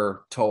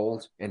we're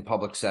told in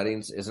public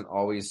settings isn't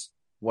always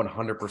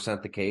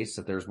 100% the case,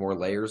 that there's more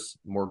layers,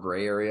 more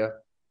gray area.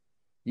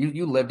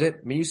 You lived it.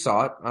 I mean, you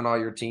saw it on all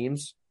your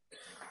teams.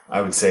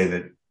 I would say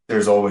that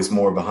there's always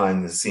more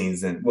behind the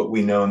scenes than what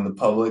we know in the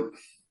public,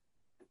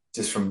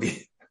 just from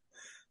being.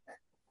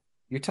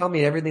 You're telling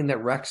me everything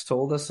that Rex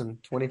told us in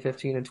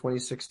 2015 and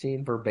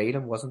 2016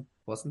 verbatim wasn't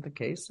the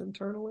case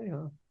internally,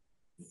 huh?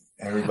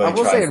 Everybody. I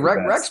will say,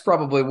 Rex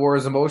probably wore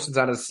his emotions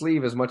on his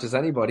sleeve as much as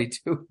anybody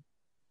too.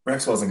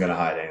 Rex wasn't going to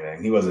hide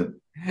anything. He wasn't.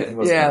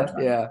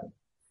 Yeah.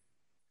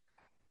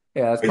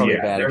 That's probably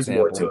a bad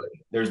example.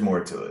 There's more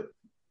to it.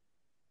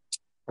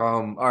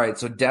 All right.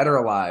 So dead or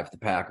alive, the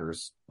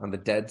Packers on the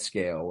dead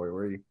scale. Where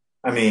were you?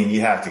 I mean,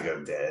 you have to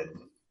go dead.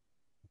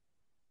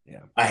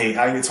 Yeah.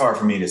 It's hard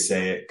for me to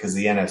say it because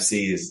the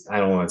NFC is, I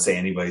don't want to say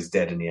anybody's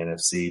dead in the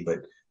NFC,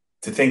 but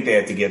to think they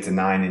have to get to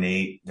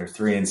 9-8, they're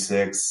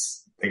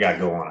 3-6, they got to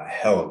go on a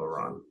hell of a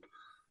run.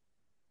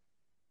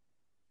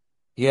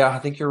 Yeah, I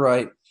think you're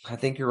right.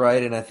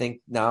 And I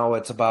think now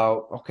it's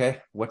about,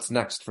 okay, what's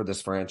next for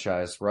this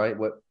franchise, right?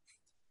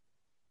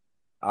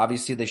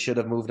 Obviously they should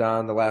have moved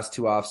on the last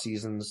two off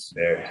seasons,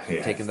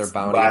 taking their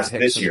bounty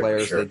picks and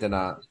players. Sure. They did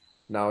not.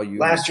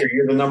 Last year,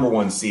 you're the number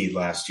one seed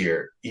last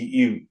year.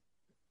 You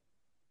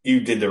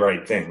did the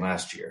right thing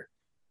last year.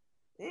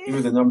 You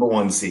were the number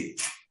one seed.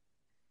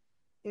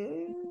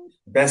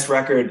 Best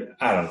record,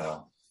 I don't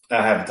know.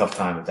 I have a tough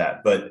time with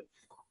that, but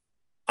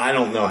I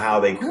don't know how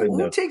they could.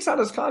 Who takes out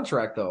his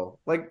contract though?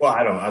 I don't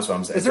know. That's what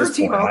I'm saying. Is there a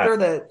team out there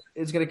that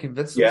is going to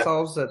convince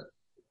themselves that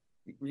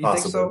you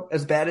think so?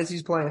 As bad as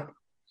he's playing,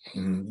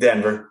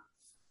 Denver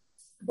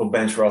will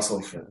bench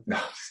Russell.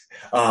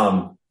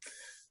 No,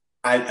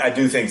 I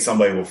do think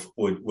somebody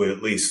would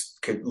at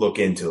least look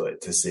into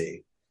it to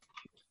see.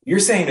 You're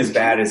saying as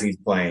bad as he's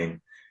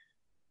playing.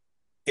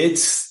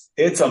 It's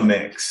a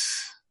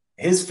mix.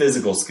 His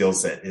physical skill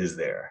set is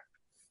there.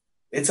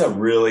 It's a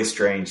really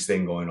strange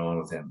thing going on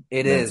with him.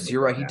 It is.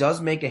 You're right. He does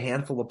make a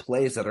handful of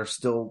plays that are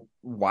still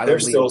wildly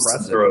There's still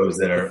impressive. Some throws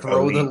that are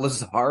throw elite. The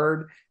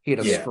Lazard. He had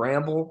a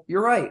scramble.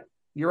 You're right.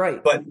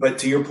 But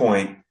to your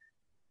point,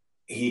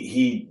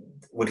 he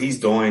what he's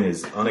doing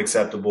is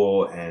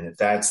unacceptable. And if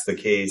that's the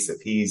case,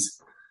 if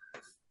he's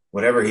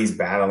whatever he's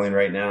battling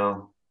right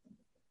now,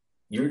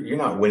 you're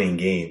not winning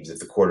games if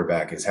the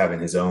quarterback is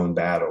having his own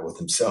battle with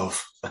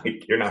himself.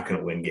 Like, you're not going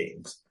to win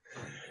games.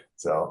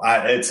 So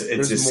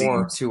there's just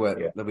more to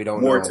it that we don't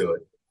more know. to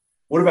it.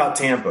 What about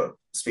Tampa?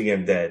 Speaking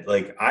of dead,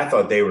 like, I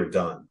thought they were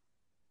done.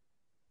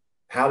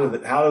 How did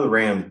the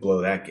Rams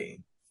blow that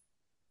game?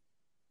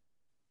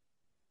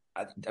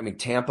 I mean,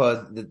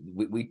 Tampa.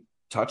 We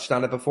touched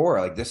on it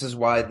before. Like, this is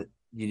why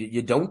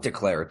you don't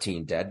declare a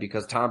team dead,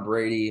 because Tom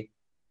Brady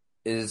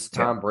is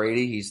Tom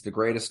Brady. He's the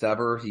greatest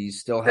ever. He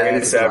still had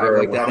greatest ever.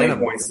 Like that. How many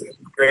points?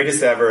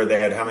 Greatest ever. They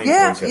had how many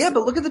points? Yeah,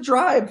 but look at the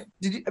drive.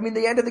 The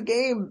end of the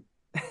game.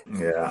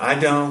 Yeah, I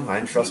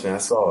don't trust me. I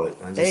saw it.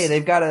 Hey,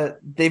 they've got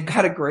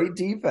a great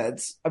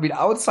defense. I mean,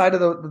 outside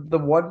of the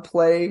one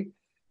play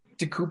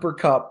to Cooper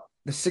Kupp,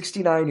 the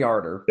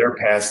 69-yarder. Their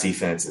pass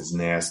defense is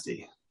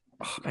nasty.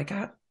 Oh my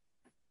God.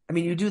 I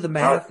mean, you do the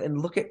math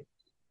and look at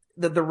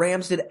the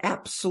Rams did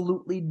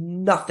absolutely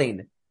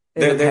nothing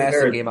in the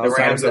passing game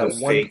outside of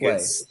that one play.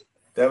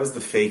 That was the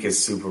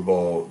fakest Super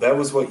Bowl. That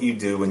was what you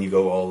do when you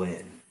go all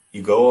in.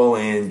 You go all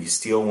in, you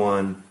steal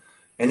one,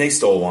 and they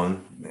stole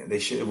one. They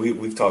should.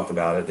 We've talked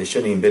about it. They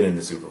shouldn't even been in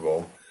the Super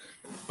Bowl,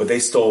 but they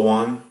stole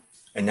one,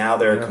 and now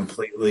they're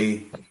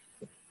completely.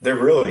 They're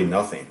really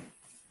nothing.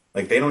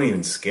 Like, they don't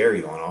even scare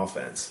you on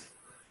offense.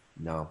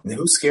 No. And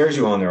who scares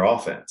you on their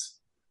offense?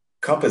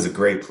 Kupp is a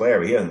great player,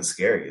 but he doesn't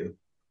scare you.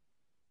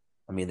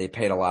 I mean, they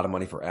paid a lot of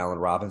money for Allen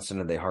Robinson,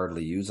 and they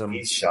hardly use him.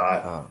 He's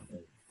shot.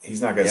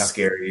 He's not going to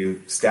scare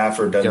you.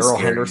 Stafford doesn't Darrell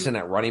scare Henderson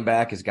you. at running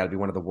back has got to be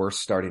one of the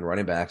worst starting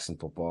running backs in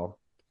football.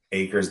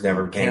 Akers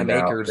never panned out.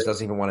 Cam Akers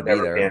doesn't even want to be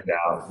there.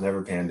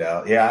 Never panned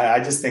out. Yeah,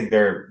 I just think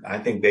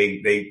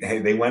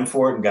they went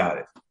for it and got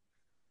it.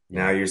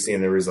 Now you're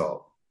seeing the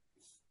result.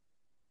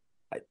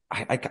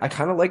 I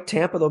kind of like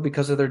Tampa, though,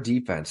 because of their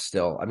defense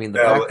still. I mean,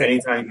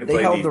 anytime you can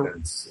play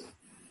defense.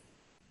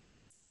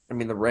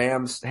 The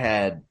Rams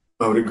had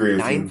I would agree with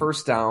 9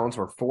 first downs,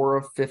 or 4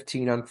 of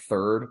 15 on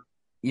third.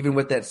 Even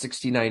with that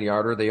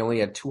 69-yarder, they only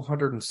had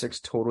 206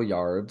 total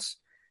yards.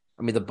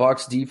 I mean, the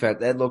Bucs defense,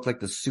 that looked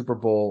like the Super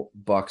Bowl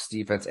Bucs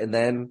defense. And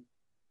then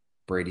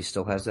Brady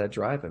still has that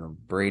drive in him.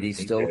 Brady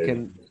still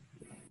can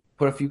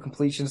put a few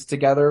completions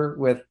together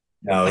with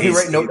no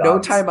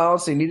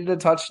timeouts. They needed a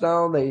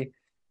touchdown. They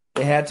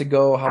had to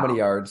go how many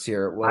yards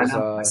here? It was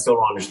I still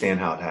don't understand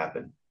how it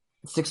happened.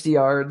 60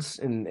 yards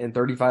in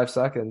 35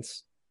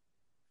 seconds.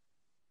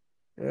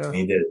 Yeah.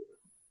 He did it.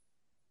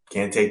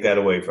 Can't take that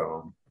away from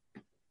him.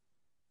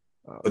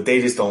 But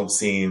they just don't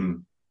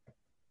seem.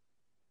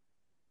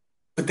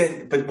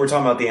 But we're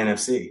talking about the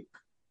NFC.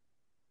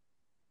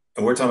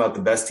 And we're talking about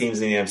the best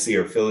teams in the NFC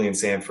are Philly and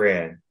San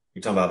Fran.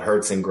 You're talking about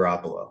Hurts and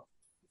Garoppolo.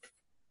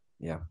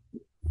 Yeah.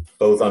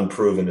 Both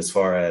unproven as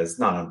far as,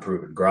 not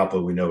unproven.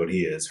 Garoppolo, we know what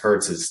he is.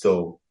 Hurts is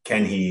still,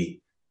 can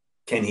he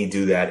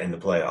do that in the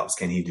playoffs?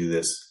 Can he do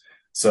this?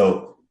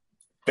 So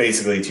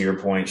basically, to your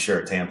point,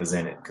 sure, Tampa's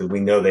in it because we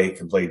know they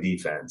can play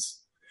defense.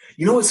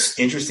 You know what's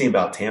interesting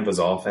about Tampa's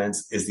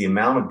offense is the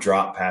amount of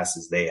drop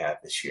passes they have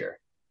this year.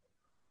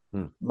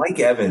 Mike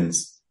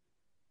Evans,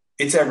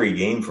 it's every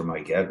game for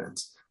Mike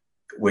Evans,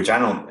 which I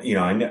know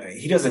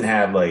he doesn't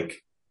have,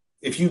 like,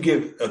 if you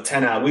give a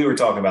 10 out, we were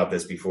talking about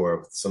this before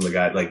with some of the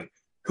guys, like,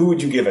 who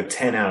would you give a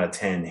 10 out of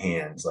 10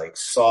 hands, like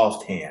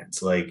soft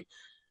hands? Like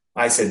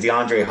I said,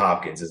 DeAndre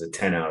Hopkins is a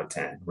 10 out of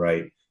 10,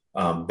 right?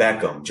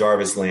 Beckham,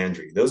 Jarvis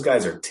Landry, those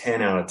guys are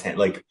 10 out of 10.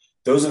 Like,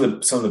 those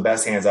are some of the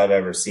best hands I've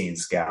ever seen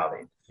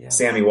scouting. Yeah.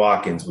 Sammy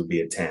Watkins would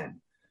be a 10.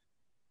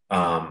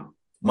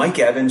 Mike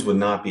Evans would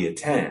not be a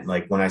 10.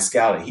 Like, when I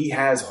scouted, he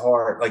has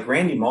like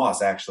Randy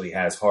Moss actually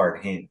has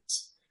hard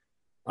hands.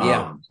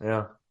 Yeah. You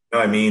know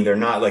what I mean? They're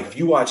not like, if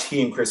you watch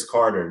he and Chris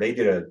Carter, they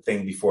did a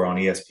thing before on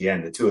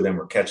ESPN. The two of them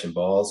were catching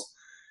balls.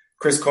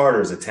 Chris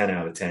Carter is a 10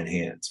 out of 10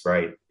 hands,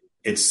 right?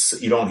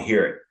 You don't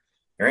hear it.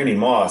 Randy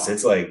Moss,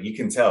 it's like, you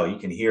can tell, you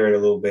can hear it a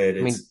little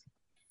bit.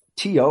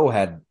 T.O.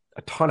 had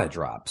a ton of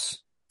drops.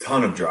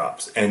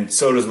 And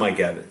so does Mike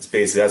Evans.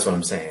 Basically, that's what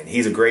I'm saying.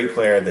 He's a great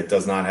player that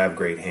does not have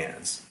great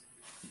hands.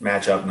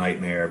 Matchup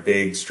nightmare,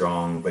 big,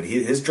 strong, but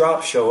his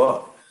drops show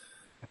up.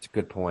 That's a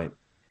good point.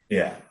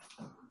 Yeah.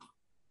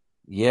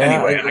 Yeah.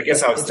 Anyway, I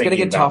guess I was thinking it's going to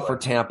get tough for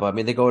Tampa. I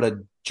mean, they go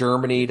to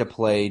Germany to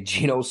play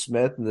Geno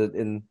Smith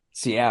in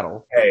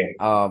Seattle. Hey,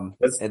 and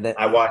then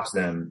I watched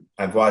them.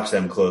 I've watched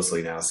them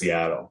closely now.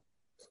 Seattle.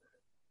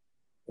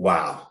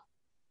 Wow.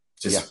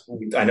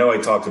 I know I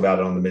talked about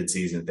it on the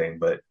midseason thing,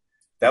 but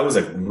that was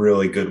a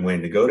really good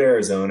win to go to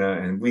Arizona.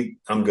 And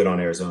I'm good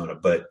on Arizona,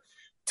 but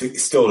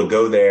to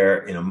go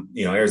there,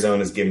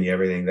 Arizona's giving you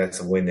everything. That's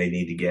a win they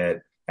need to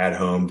get at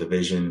home,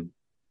 division.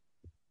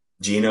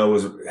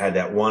 Geno had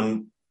that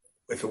one.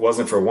 If it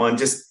wasn't for one,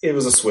 it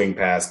was a swing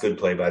pass, good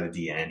play by the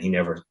DN.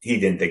 He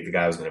didn't think the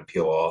guy was going to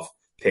peel off,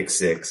 pick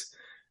six.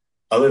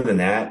 Other than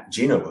that,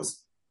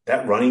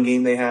 that running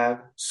game they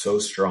have so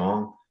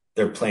strong.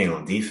 They're playing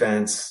on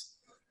defense.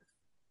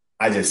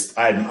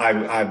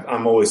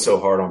 I'm always so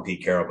hard on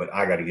Pete Carroll, but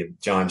I got to give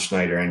John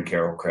Schneider and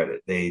Carroll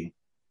credit. They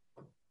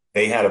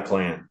had a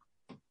plan.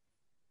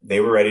 They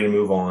were ready to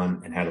move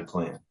on and had a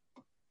plan.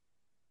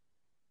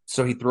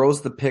 So he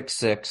throws the pick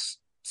six.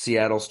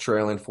 Seattle's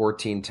trailing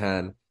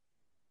 14-10.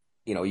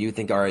 You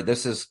think, all right,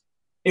 this is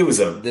when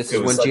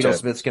Geno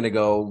Smith's going to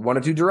go one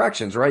of two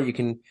directions, right?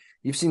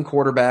 You've seen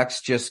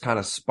quarterbacks just kind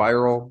of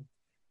spiral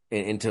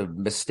into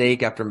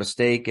mistake after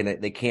mistake,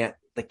 and they can't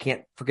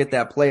forget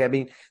that play. I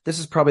mean, this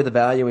is probably the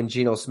value in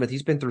Geno Smith.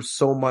 He's been through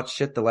so much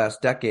shit the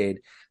last decade,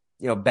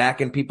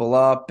 backing people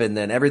up, and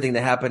then everything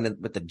that happened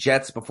with the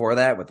Jets before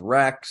that with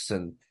Rex,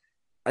 and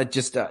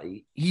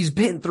he's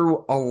been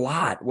through a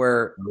lot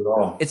where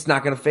it's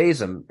not going to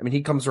phase him. I mean,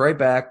 he comes right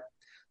back.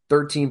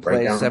 13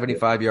 plays,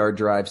 75-yard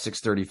drive,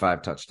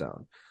 635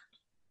 touchdown.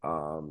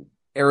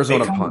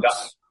 Arizona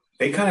punts.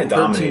 They kind of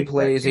dominate. 13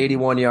 plays,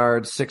 81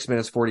 yards, 6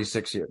 minutes,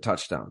 46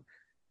 touchdown.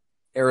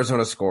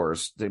 Arizona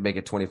scores. They make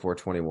it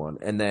 24-21.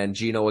 And then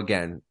Geno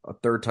again, a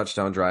third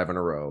touchdown drive in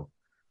a row,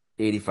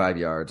 85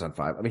 yards on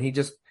 5. I mean,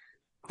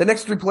 the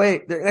next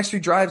three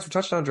drives were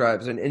touchdown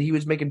drives, and he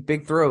was making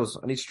big throws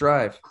on each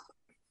drive.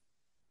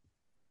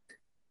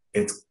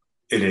 It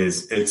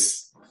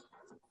is.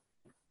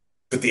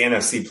 But the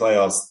NFC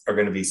playoffs are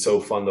going to be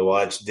so fun to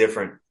watch,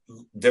 different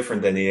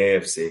than the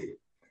AFC,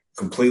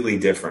 completely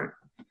different.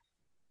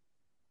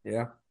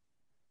 Yeah.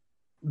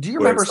 Do you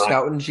remember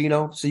scouting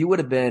Geno? So you would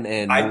have been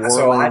in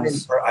New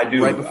Orleans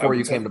right before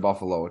you came to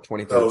Buffalo in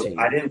 2013.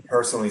 So I didn't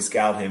personally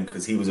scout him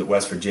because he was at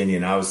West Virginia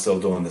and I was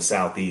still doing the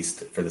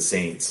Southeast for the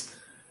Saints.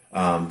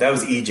 That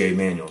was EJ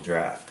Manuel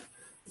draft.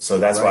 So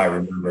that's why I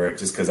remember it,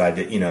 just because I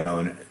did,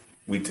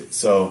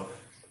 so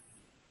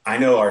I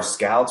know our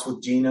scouts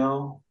with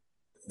Geno.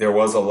 There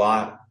was a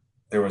lot.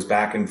 There was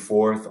back and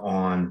forth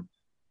on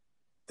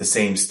the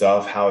same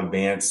stuff. How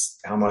advanced?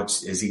 How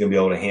much is he going to be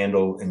able to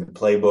handle in the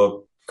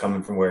playbook?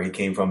 Coming from where he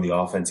came from, the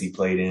offense he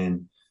played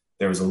in,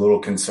 there was a little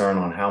concern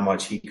on how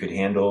much he could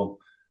handle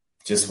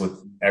just with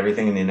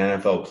everything in the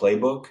NFL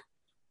playbook.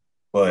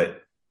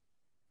 But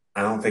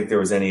I don't think there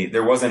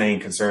wasn't any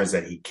concerns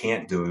that he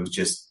can't do. It was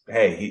just,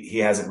 hey, he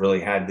hasn't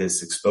really had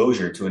this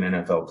exposure to an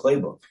NFL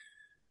playbook.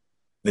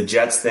 The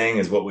Jets thing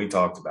is what we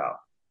talked about.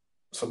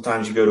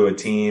 Sometimes you go to a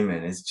team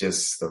and it's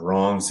just the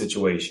wrong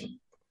situation.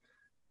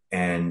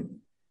 And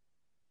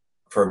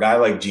for a guy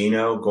like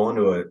Geno, going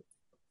to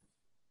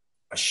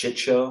a shit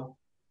show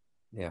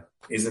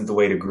isn't the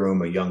way to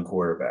groom a young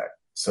quarterback.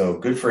 So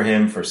good for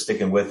him for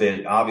sticking with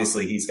it.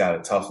 Obviously, he's got a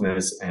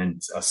toughness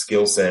and a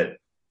skill set.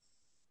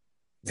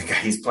 The guy,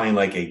 he's playing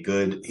like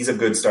he's a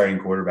good starting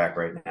quarterback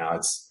right now.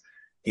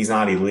 He's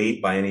not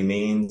elite by any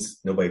means.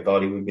 Nobody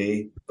thought he would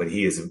be, but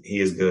he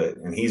is good.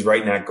 And he's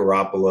right in that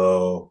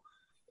Garoppolo,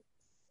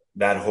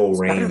 that whole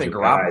range. Better than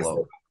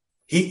Garoppolo.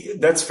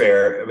 That's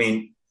fair. I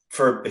mean,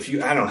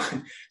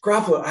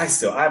 Garoppolo,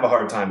 I have a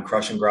hard time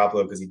crushing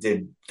Garoppolo because he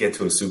did get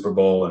to a Super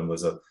Bowl and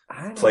was a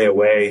play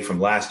away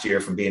from last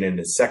year from being in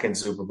his second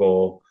Super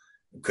Bowl.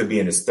 Could be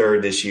in his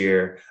third this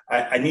year.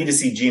 I need to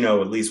see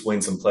Geno at least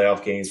win some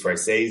playoff games before I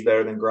say he's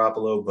better than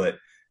Garoppolo. But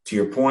to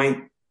your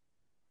point,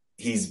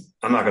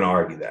 I'm not going to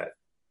argue that.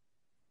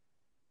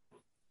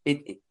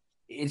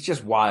 It's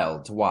just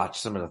wild to watch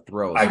some of the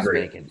throws. I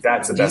agree. Making.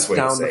 That's the best way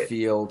to say it. Down the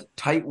field,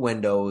 tight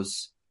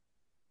windows,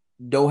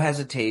 no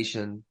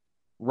hesitation,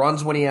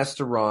 runs when he has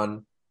to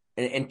run,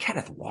 and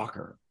Kenneth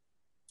Walker.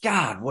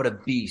 God, what a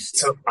beast.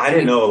 So I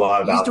didn't know a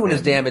lot about him. He's doing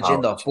his damage in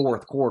the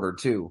fourth quarter,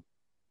 too.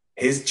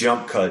 His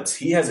jump cuts,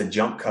 he has a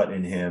jump cut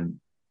in him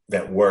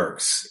that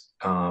works.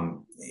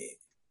 You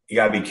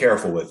got to be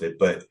careful with it,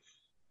 but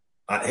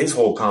his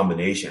whole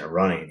combination of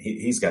running,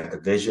 he's got the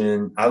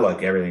vision. I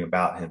like everything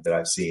about him that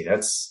I've seen.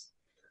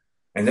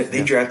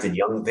 They drafted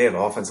young. They have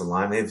offensive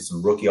linemen. They have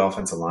some rookie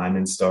offensive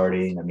linemen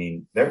starting. I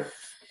mean, they're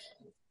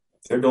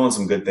doing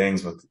some good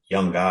things with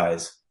young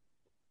guys.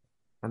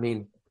 I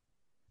mean,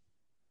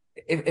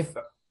 if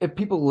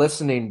people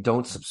listening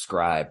don't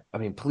subscribe, I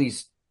mean,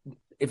 please.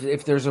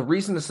 If there's a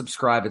reason to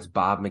subscribe, it's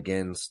Bob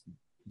McGinn's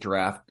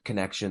Draft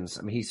Connections.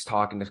 I mean, he's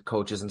talking to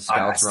coaches and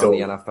scouts around the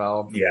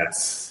NFL.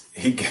 Yes,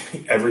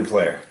 every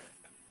player.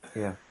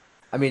 Yeah,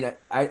 I mean,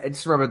 I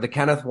just remember the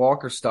Kenneth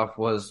Walker stuff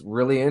was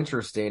really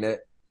interesting.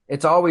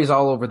 It's always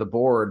all over the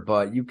board,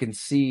 but you can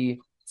see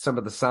some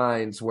of the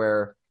signs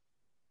where.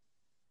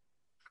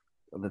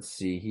 Let's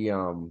see.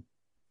 One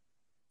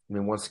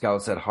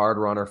scout said hard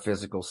runner,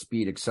 physical,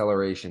 speed,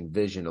 acceleration,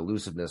 vision,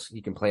 elusiveness.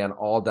 He can play on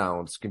all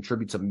downs,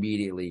 contributes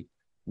immediately.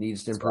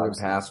 Needs to improve in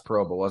pass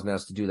pro, but wasn't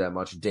asked to do that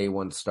much. Day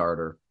one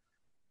starter.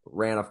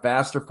 Ran a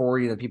faster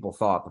 40 than people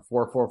thought. The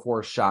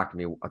 4.44 shocked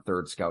me, a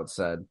third scout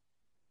said.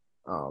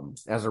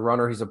 As a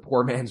runner, he's a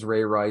poor man's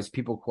Ray Rice.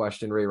 People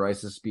question Ray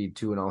Rice's speed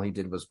too, and all he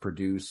did was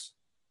produce.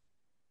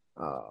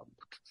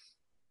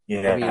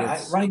 Yeah, I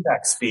mean, running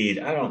back speed.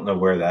 I don't know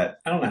where that.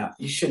 I don't know.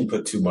 You shouldn't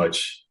put too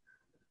much.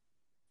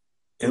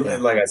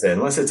 Like I said,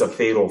 unless it's a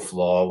fatal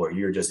flaw where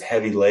you're just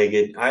heavy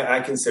legged.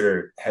 I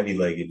consider heavy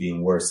legged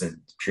being worse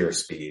than pure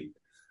speed.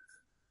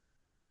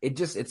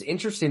 It's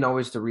interesting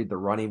always to read the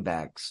running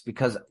backs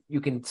because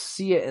you can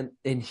see it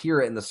and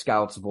hear it in the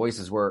scouts'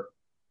 voices where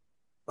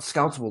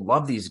scouts will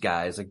love these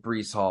guys like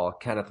Breece Hall,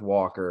 Kenneth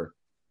Walker,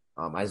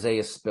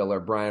 Isaiah Spiller,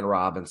 Brian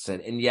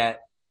Robinson, and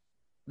yet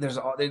there's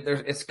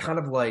it's kind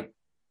of like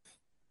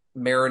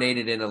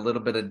marinated in a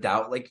little bit of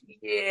doubt. Like,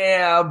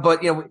 yeah,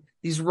 but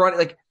these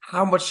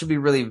how much should we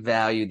really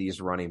value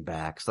these running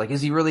backs? Like,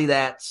 is he really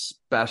that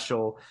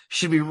special?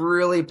 Should we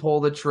really pull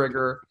the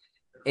trigger?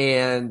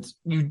 And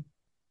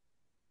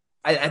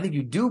I think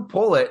you do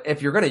pull it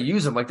if you're going to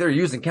use him like they're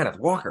using Kenneth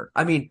Walker.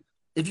 I mean,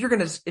 if you're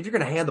going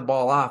to hand the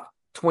ball off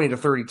 20 to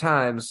 30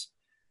 times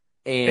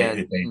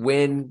and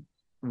win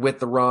with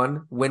the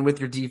run, win with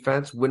your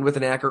defense, win with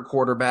an accurate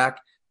quarterback,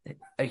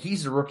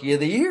 he's the rookie of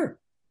the year.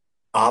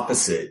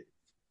 Opposite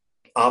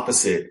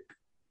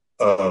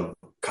of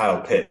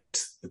Kyle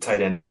Pitts, the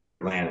tight end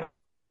of Atlanta.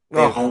 They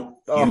don't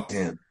use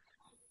him.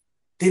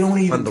 They don't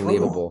even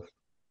unbelievable.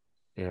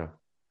 Yeah.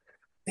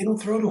 They don't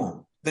throw to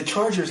him. The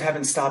Chargers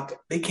haven't stopped.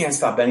 They can't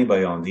stop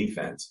anybody on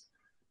defense.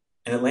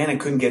 And Atlanta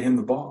couldn't get him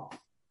the ball.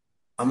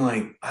 I'm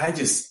like, I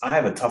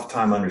have a tough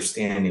time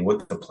understanding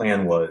what the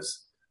plan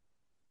was.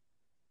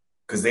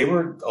 Because they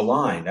were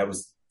aligned. That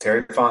was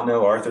Terry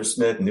Fontenot, Arthur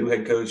Smith, new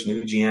head coach,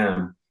 new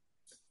GM.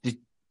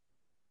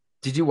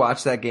 Did you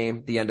watch that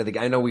game, the end of the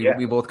game? I know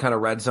we both kind of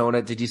red zone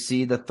it. Did you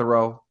see the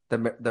throw that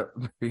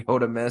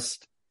Mariota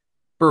missed?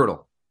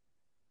 Brutal.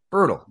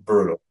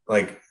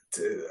 Like,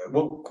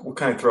 what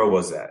kind of throw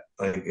was that?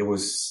 Like, it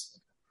was.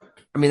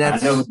 I mean,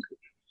 that's.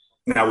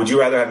 Now, would you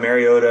rather have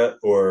Mariota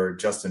or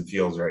Justin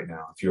Fields right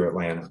now if you're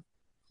Atlanta?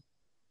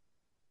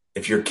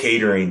 If you're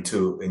catering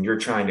to and you're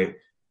trying to,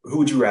 who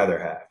would you rather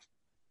have?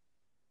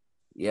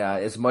 Yeah,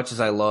 as much as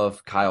I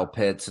love Kyle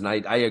Pitts, and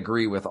I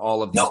agree with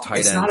all of these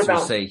tight ends who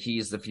say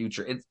he's the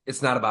future.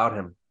 It's not about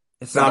him.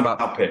 It's not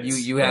about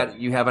Pitts. You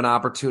have an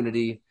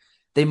opportunity.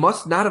 They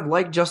must not have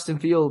liked Justin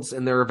Fields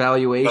in their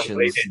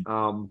evaluations.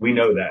 No, we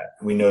know that.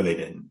 We know they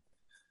didn't.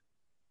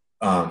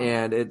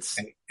 And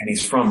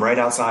he's from right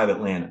outside of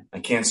Atlanta. I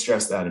can't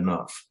stress that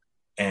enough.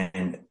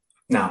 And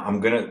now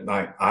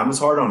I'm as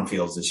hard on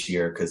Fields this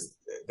year because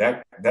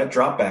that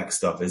drop back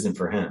stuff isn't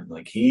for him.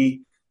 Like,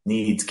 he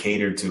needs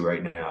catered to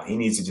right now. He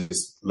needs to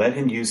just let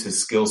him use his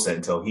skill set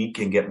until he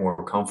can get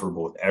more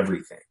comfortable with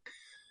everything.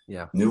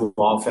 Yeah. New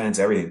offense,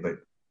 everything. But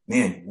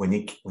man, when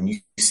you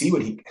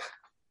see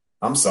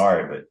I'm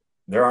sorry, but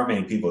there aren't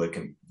many people that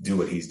can do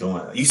what he's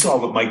doing. You saw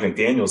what Mike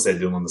McDaniel said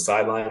to him on the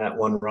sideline, that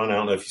one run. I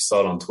don't know if you saw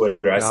it on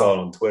Twitter. I saw it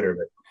on Twitter,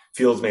 but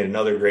Fields made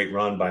another great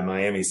run by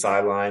Miami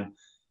sideline,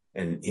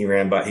 and he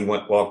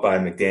walked by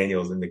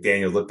McDaniels, and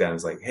McDaniels looked at him and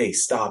was like, "Hey,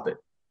 stop it."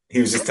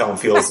 He was just telling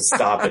Fields to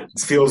stop it.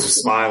 Fields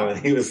was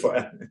smiling. He was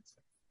laughing.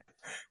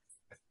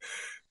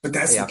 But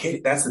that's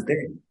the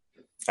thing.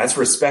 That's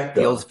respect,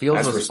 though.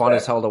 Fields was fun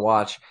as hell to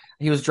watch.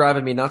 He was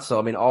driving me nuts, though.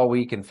 I mean, all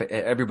week, and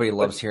everybody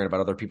loves hearing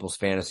about other people's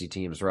fantasy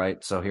teams,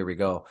 right? So here we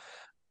go.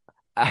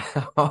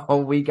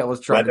 All week, I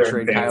was trying to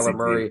trade Kyler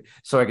Murray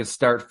so I could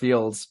start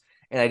Fields,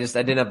 and I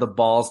didn't have the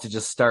balls to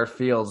just start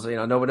Fields.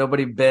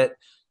 Nobody bit,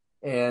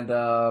 and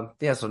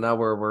so now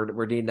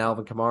we're needing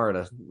Alvin Kamara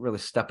to really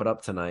step it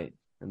up tonight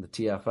in the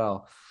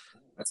TFL.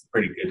 That's a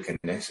pretty good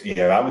connection.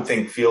 Yeah, I would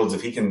think Fields,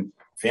 if he can,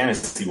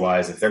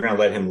 fantasy-wise, if they're going to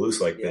let him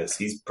loose like this,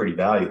 he's pretty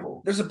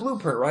valuable. There's a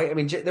blueprint, right? I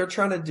mean, they're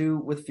trying to do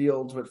with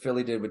Fields what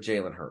Philly did with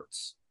Jalen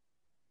Hurts.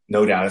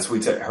 No doubt. That's what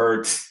we said.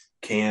 Hurts,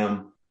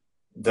 Cam,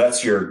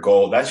 that's your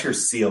goal. That's your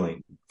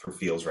ceiling for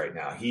Fields right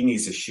now. He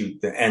needs to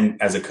shoot. And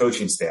as a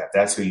coaching staff,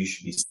 that's who you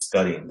should be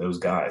studying, those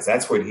guys.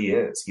 That's what he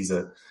is.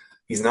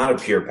 He's not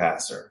a pure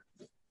passer.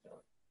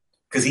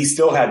 Because he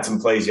still had some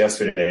plays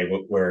yesterday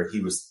where he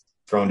was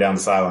thrown down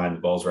the sideline, the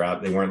balls were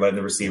out. They weren't letting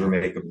the receiver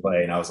make the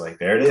play. And I was like,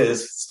 there it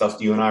is,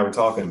 stuff you and I were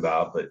talking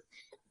about. But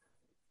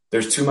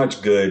there's too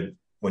much good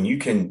when you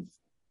can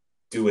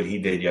do what he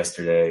did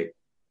yesterday.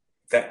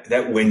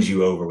 That wins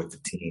you over with the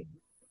team.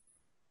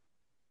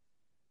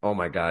 Oh,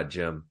 my God,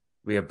 Jim.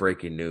 We have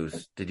breaking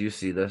news. Did you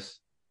see this?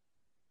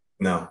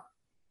 No.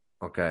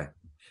 Okay.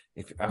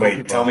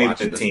 Wait, tell me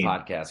the team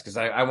podcast, because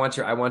I want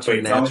your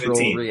natural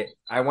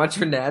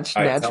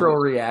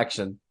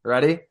reaction.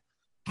 Ready?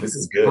 This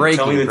is good.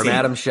 Breaking from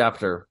Adam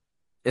Schefter.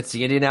 It's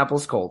the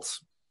Indianapolis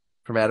Colts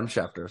from Adam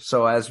Schefter.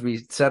 So as we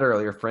said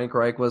earlier, Frank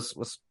Reich was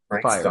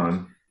fired.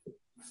 Done.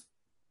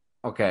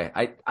 Okay.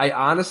 I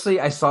honestly,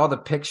 I saw the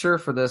picture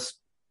for this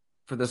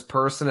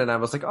person, and I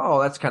was like,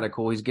 oh, that's kind of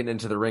cool. He's getting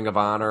into the Ring of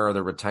Honor, or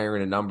they're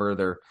retiring a number.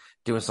 They're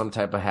doing some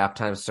type of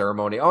halftime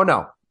ceremony. Oh,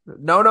 no.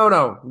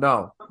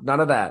 No. None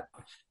of that.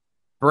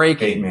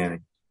 Breaking.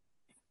 Manning.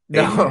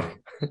 No.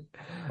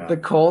 The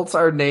Colts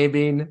are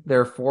naming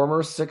their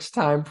former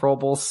 6-time Pro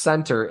Bowl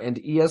center and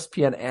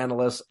ESPN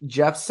analyst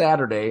Jeff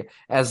Saturday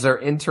as their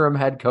interim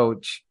head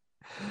coach.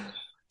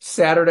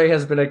 Saturday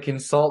has been a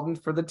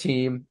consultant for the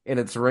team in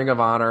its Ring of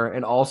Honor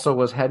and also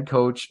was head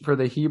coach for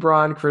the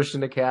Hebron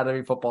Christian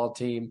Academy football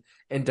team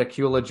in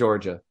Dacula,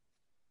 Georgia.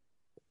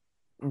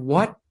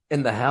 What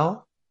in the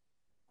hell?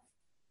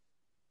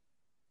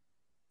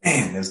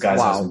 Man, those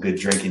guys have some good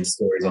drinking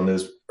stories on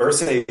those.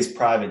 Irsay's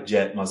private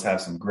jet must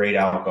have some great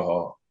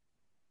alcohol.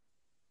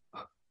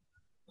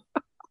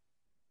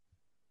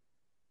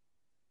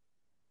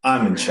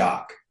 I'm in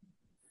shock.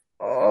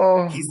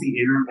 Oh, he's the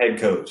interim head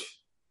coach.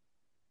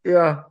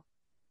 Yeah.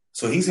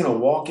 So he's going to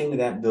walk into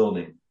that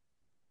building.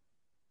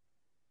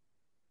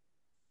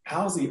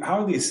 How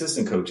are the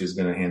assistant coaches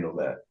going to handle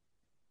that?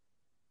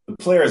 The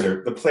players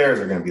are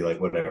going to be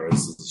like, whatever, this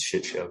is a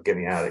shit show. Get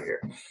me out of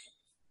here.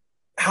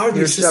 How are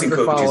the assistant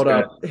coaches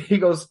going to? He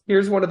goes,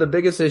 here's one of the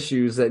biggest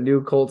issues that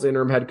new Colts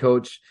interim head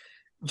coach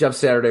Jeff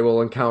Saturday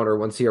will encounter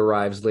once he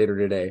arrives later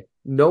today.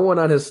 No one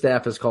on his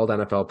staff has called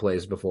NFL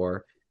plays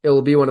before. It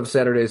will be one of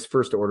Saturday's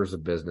first orders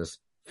of business.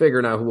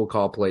 Figuring out who will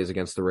call plays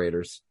against the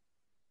Raiders.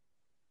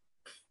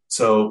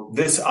 So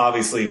this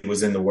obviously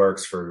was in the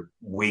works for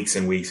weeks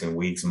and weeks and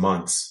weeks,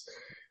 months.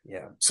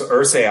 Yeah. So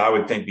Irsay, I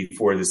would think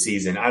before the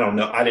season, I don't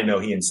know. I didn't know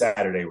he and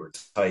Saturday were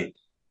tight,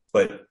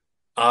 but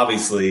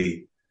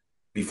obviously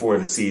before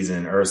the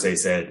season, Irsay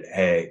said,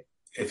 hey,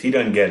 if he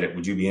doesn't get it,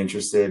 would you be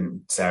interested?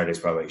 And Saturday's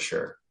probably like,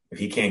 sure. If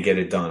he can't get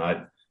it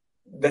done,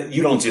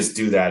 you don't just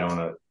do that on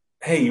a,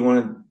 hey, you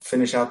want to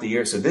finish out the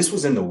year? So this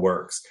was in the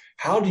works.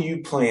 How do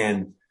you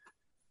plan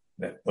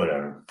that?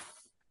 Whatever.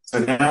 So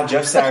now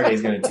Jeff Saturday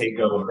is going to take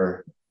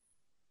over.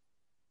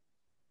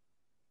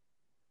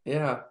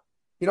 Yeah.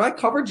 You know, I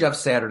covered Jeff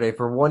Saturday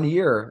for 1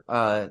 year.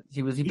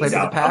 He played for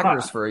the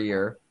Packers for a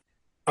year.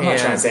 I'm not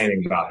trying to say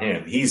anything about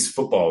him. He's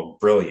football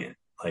brilliant.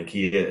 Like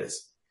he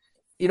is.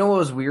 You know what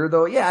was weird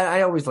though? Yeah,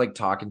 I always like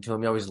talking to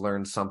him. You always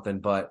learn something,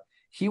 but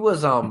he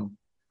was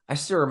I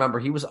still remember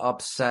he was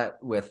upset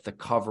with the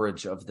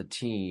coverage of the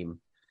team.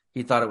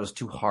 He thought it was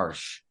too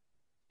harsh.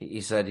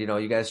 He said, you know,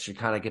 you guys should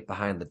kind of get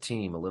behind the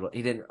team a little.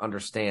 He didn't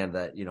understand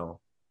that, you know,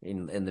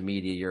 in the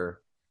media, you're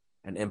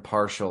an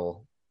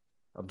impartial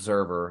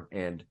observer.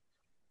 And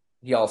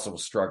he also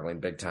was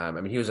struggling big time.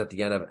 I mean, he was at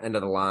the end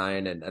of the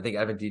line, and I think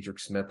Evan Dietrich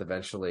Smith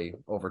eventually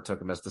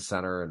overtook him as the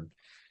center, and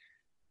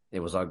it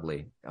was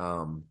ugly.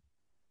 But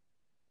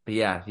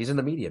yeah, he's in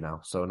the media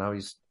now. So now he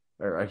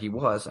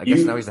was. I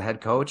guess now he's the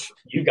head coach.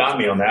 You got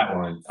me on that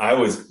one. I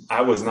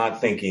was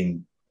not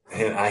thinking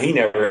he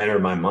never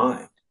entered my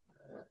mind.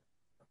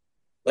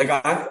 Like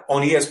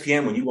on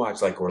ESPN, when you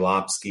watch like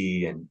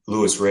Orlovsky and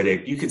Louis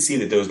Riddick, you could see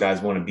that those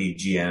guys want to be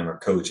GM or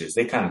coaches.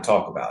 They kind of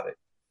talk about it.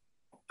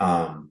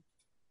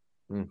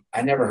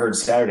 I never heard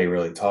Saturday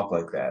really talk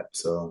like that.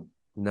 So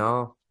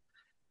no.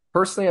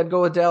 Personally, I'd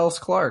go with Dallas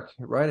Clark,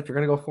 right? If you're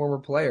going to go former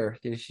player,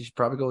 you should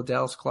probably go with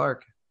Dallas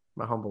Clark,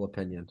 my humble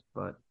opinion.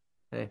 But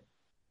hey.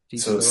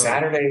 So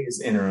Saturday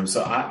is interim.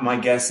 So my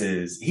guess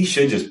is he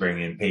should just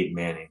bring in Peyton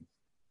Manning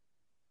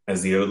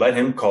as let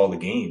him call the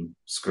game.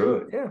 Screw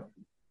it. Yeah.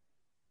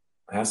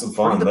 Have some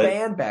fun. Bring the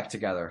band back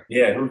together.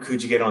 Yeah, who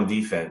could you get on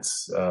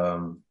defense?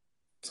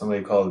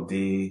 Somebody called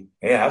D.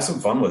 Yeah, have some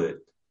fun with it.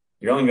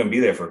 You're only going to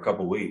be there for a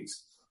couple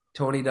weeks.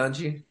 Tony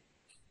Dungy?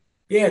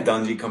 Yeah,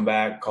 Dungy, come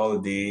back, call the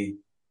D.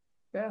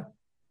 Yeah.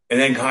 And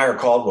then hire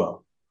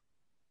Caldwell.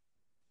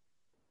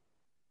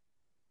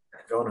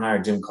 Go and hire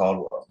Jim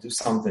Caldwell. Do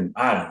something.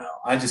 I don't know.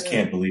 I just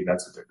can't believe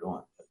that's what they're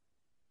doing.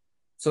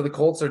 So the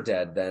Colts are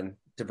dead then.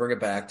 To bring it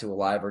back to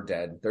alive or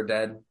dead. They're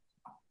dead.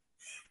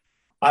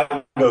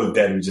 I go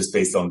dead just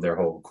based on their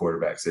whole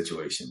quarterback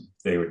situation.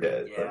 They were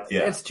dead.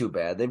 Yeah, it's too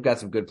bad. They've got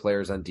some good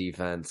players on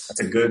defense. It's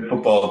a good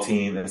football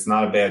team. It's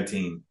not a bad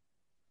team.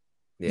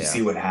 Yeah, you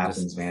see what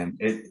happens, man.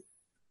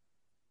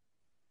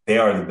 They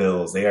are the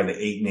Bills. They are the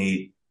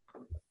 8-8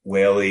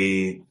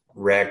 Whaley,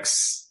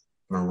 Rex,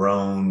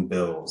 Marone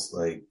Bills.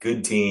 Like,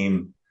 good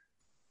team.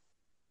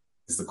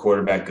 Is the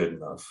quarterback good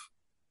enough?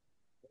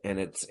 And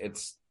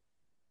it's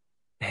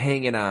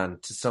hanging on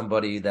to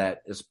somebody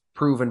that is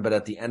proven, but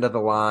at the end of the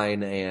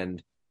line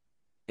and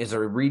is a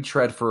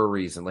retread for a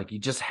reason. Like, you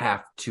just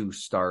have to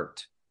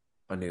start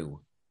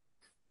anew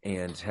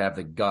and have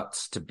the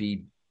guts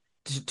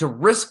to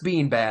risk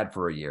being bad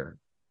for a year,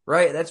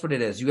 right? That's what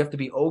it is. You have to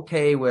be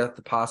okay with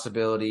the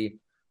possibility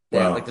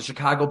that, like the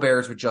Chicago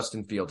Bears with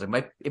Justin Fields, it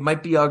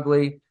might be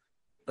ugly.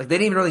 Like, they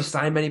didn't even really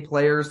sign many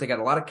players. They got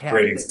a lot of cap.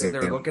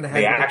 They're looking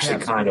ahead.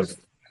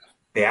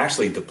 They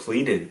actually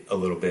depleted a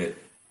little bit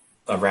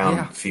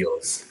around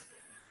Fields.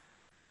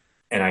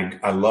 And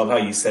I love how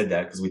you said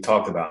that, because we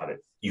talked about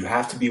it. You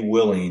have to be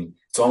willing.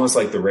 It's almost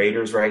like the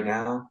Raiders right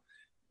now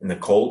and the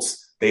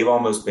Colts. They've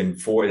almost been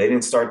they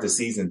didn't start the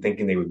season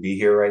thinking they would be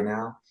here right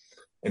now.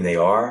 And they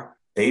are.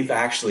 They've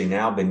actually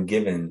now been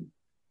given,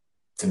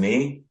 to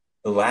me,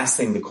 the last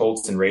thing the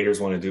Colts and Raiders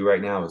want to do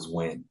right now is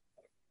win.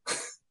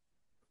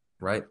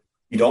 Right.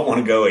 You don't want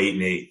to go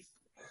 8-8.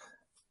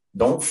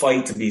 Don't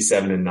fight to be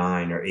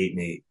 7-9 or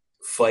 8-8.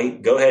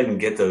 Fight. Go ahead and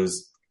get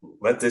those.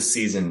 Let this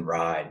season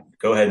ride.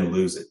 Go ahead and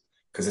lose it,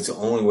 because it's the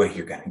only way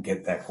you're going to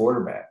get that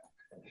quarterback.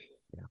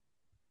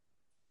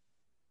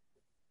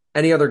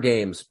 Any other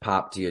games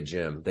pop to you,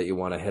 Jim, that you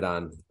want to hit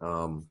on?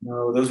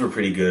 No, those were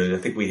pretty good. I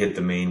think we hit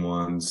the main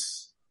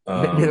ones.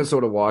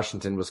 Minnesota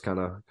Washington was kind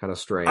of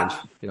strange.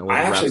 With I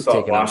actually refs thought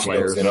taking on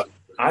Washington players.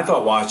 I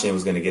thought Washington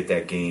was going to get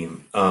that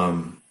game.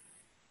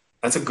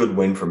 That's a good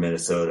win for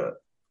Minnesota.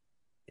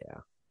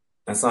 Yeah,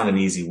 that's not an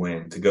easy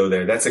win to go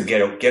there. That's a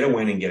get a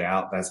win and get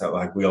out. That's how,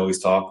 like we always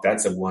talk.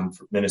 That's a one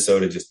for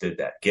Minnesota. Just did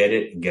that. Get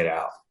it and get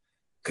out,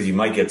 because you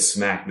might get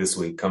smacked this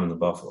week coming to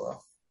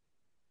Buffalo.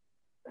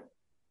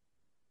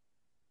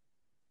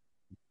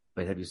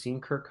 But have you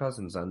seen Kirk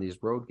Cousins on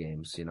these road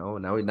games?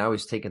 Now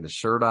he's taking the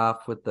shirt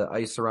off with the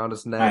ice around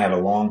his neck. I have a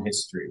long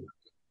history.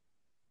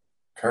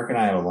 Kirk and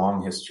I have a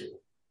long history.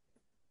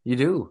 You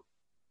do?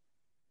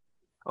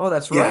 Oh,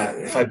 that's right. Yeah,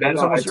 if I bet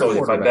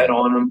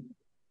on him,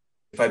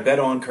 if I bet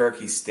on Kirk,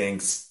 he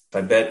stinks. If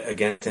I bet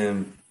against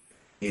him,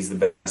 he's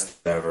the best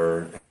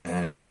ever.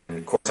 And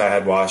of course, I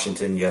had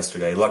Washington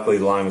yesterday. Luckily,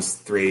 the line was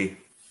 3,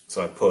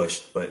 so I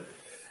pushed. But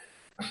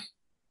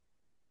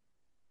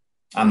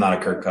I'm not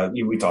a Kirk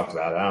Cousins. We talked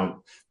about it.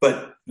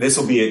 But this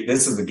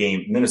is the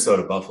game.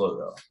 Minnesota Buffalo,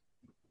 though.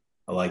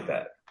 I like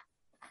that.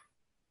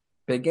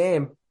 Big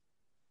game.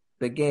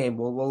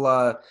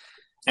 We'll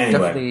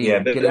anyway,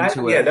 get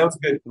into it. That was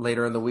good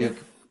later in the week. Yeah.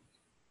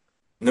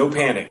 No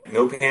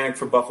panic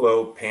for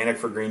Buffalo. Panic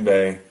for Green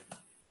Bay.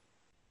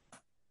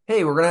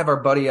 Hey, we're gonna have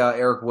our buddy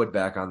Eric Wood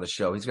back on the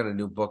show. He's got a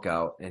new book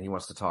out and he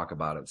wants to talk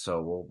about it.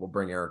 So we'll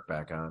bring Eric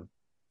back on.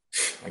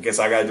 I guess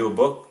I got to do a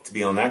book to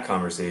be on that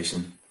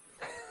conversation.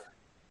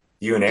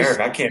 You and Eric,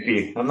 I can't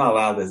be. I'm not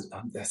allowed to.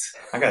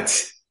 I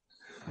got.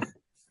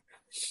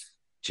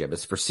 Jim,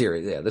 it's for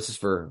serious. Yeah, this is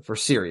for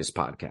serious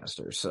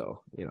podcasters.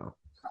 So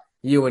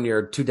you and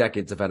your 2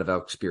 decades of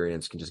NFL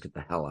experience can just get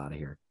the hell out of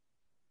here.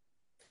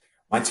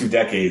 My 2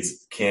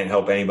 decades can't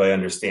help anybody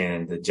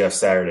understand that Jeff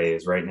Saturday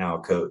is right now a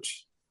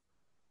coach.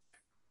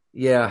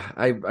 Yeah,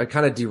 I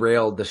kind of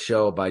derailed the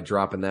show by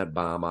dropping that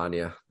bomb on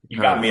you. You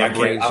got me. I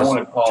want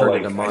to call.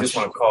 I just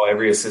want to call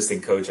every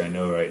assistant coach I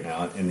know right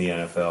now in the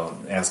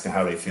NFL and ask them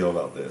how they feel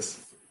about this.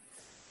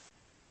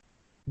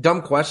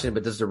 Dumb question,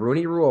 but does the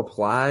Rooney Rule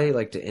apply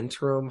to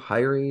interim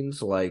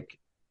hirings?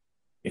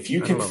 If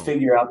you can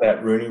figure out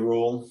that Rooney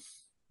Rule,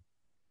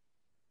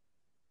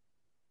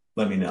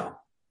 let me know.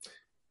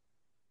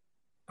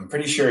 I'm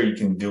pretty sure you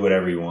can do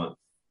whatever you want.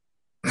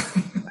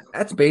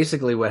 That's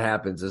basically what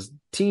happens is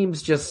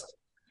teams just,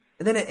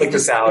 and then it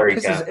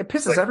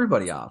pisses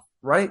everybody off,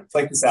 right? It's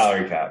like the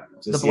salary cap.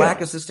 The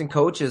black assistant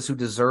coaches who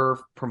deserve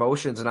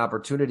promotions and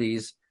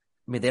opportunities,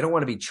 they don't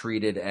want to be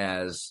treated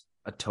as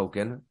a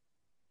token.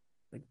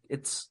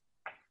 It's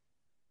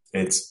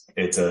an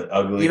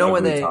ugly.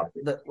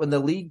 When the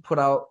league put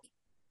out,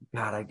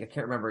 God, I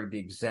can't remember the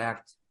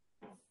exact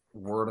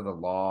word of the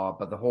law,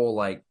 but the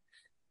whole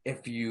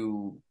if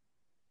you.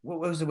 What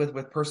was it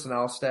with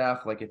personnel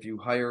staff? If you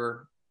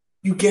hire,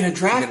 you get a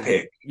draft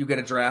pick. You get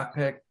a draft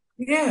pick.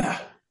 Yeah,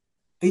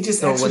 they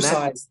just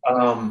exercised.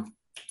 A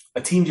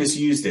team just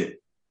used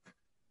it.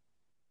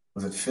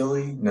 Was it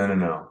Philly?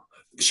 No.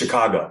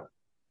 Chicago.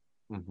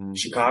 Mm-hmm.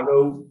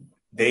 Chicago.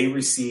 They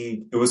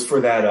received. It was for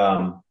that.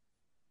 I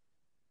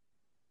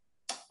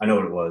know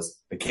what it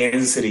was. The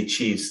Kansas City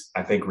Chiefs,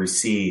 I think,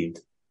 received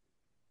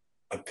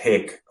a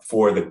pick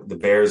for the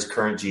Bears'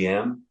 current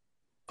GM,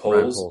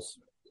 Poles.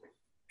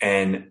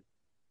 And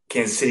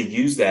Kansas City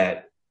used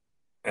that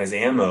as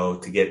ammo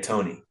to get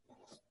Tony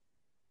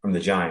from the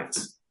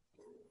Giants.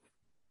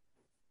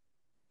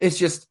 It's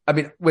just,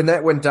 when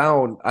that went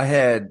down, I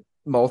had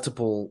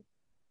multiple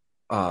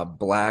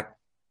black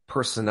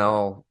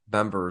personnel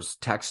members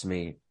text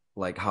me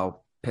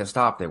how pissed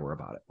off they were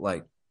about it.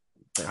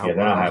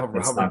 How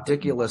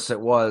ridiculous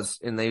it was.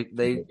 And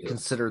they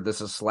considered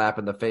this a slap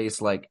in the face.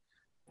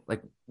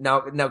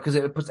 Now, because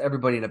it puts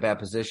everybody in a bad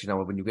position.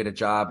 When you get a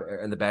job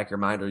in the back of your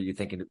mind, are you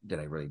thinking, did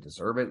I really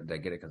deserve it? Did I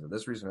get it because of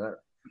this reason or that?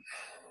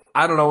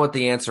 I don't know what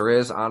the answer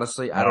is,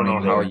 honestly. I don't know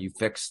how you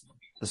fix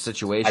the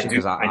situation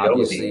because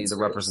obviously the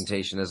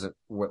representation isn't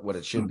what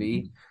it should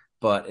be,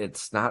 but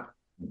it's not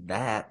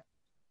that.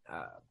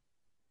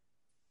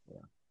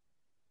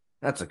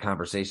 That's a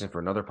conversation for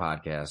another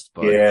podcast.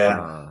 But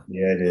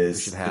it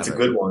is. It's a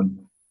good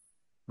one.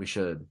 We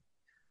should.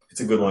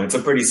 It's a good one. It's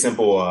a pretty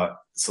simple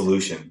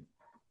solution.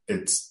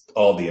 It's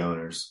all the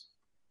owners.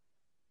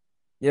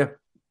 Yeah.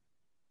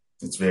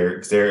 It's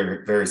very,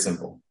 very, very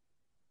simple.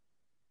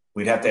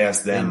 We'd have to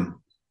ask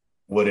them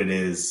what it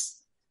is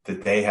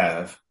that they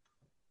have,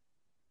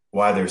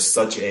 why there's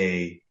such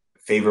a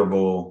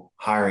favorable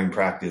hiring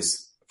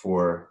practice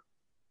for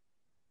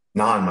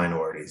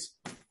non-minorities.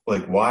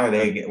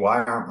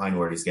 Why aren't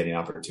minorities getting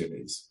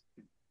opportunities?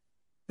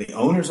 The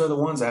owners are the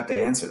ones that have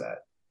to answer that.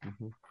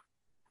 Mm-hmm.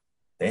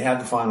 They have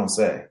the final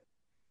say.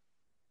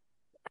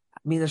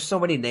 There's so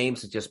many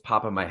names that just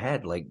pop in my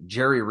head.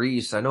 Jerry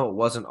Reese. I know it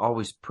wasn't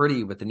always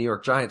pretty with the New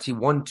York Giants. He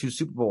won 2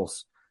 Super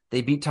Bowls.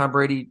 They beat Tom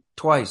Brady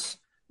twice.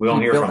 We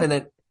don't hear from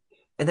him.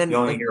 And then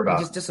he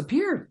just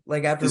disappeared.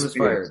 After he was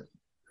fired.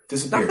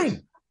 Disappeared.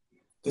 Nothing.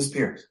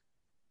 Disappeared.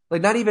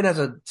 Not even as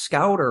a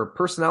scout or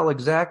personnel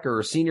exec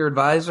or senior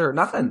advisor.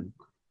 Nothing.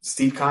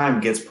 Steve Keim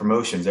gets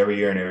promotions every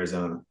year in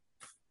Arizona.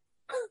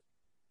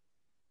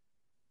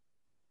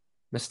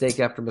 Mistake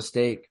after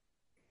mistake.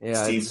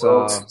 Yeah, Steve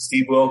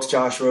Wilks,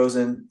 Josh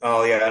Rosen.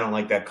 Oh yeah, I don't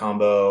like that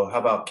combo. How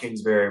about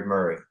Kingsbury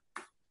Murray?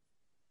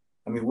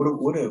 I mean,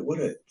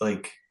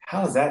 like,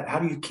 how is that? How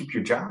do you keep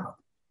your job?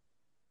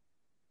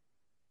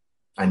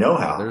 I know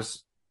how.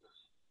 There's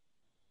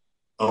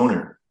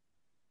owner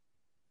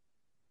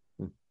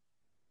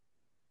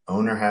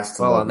has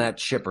to. Well, on that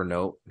Chipper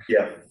note.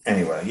 Yeah.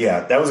 Anyway,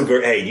 yeah, that was a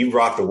good. Hey, you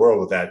rocked the world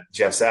with that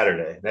Jeff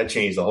Saturday. That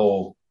changed the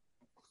whole.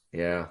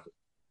 Yeah.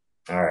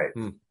 All right.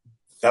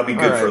 That'll be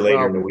good for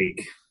later in the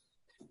week.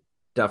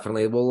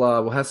 Definitely.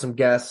 We'll have some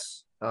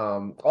guests.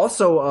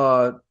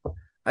 Also,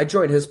 I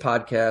joined his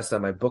podcast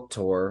on my book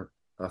tour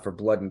for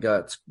Blood and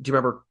Guts. Do you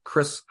remember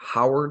Chris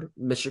Howard,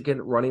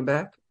 Michigan running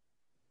back?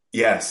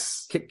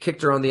 Yes.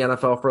 Kicked around the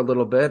NFL for a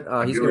little bit.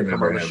 He's going to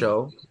come on the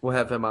show. We'll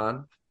have him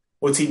on.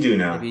 What's he do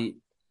now? Maybe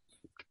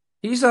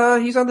he's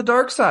on the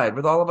dark side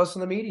with all of us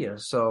in the media.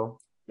 So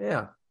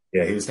yeah.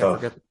 Yeah, he was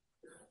tough.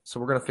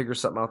 So we're going to figure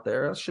something out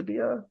there. It should be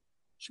a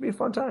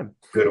fun time.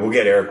 Good. We'll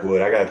get Eric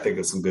Wood. I got to think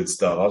of some good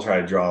stuff. I'll try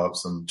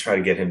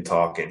to get him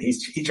talking.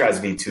 He tries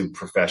to be too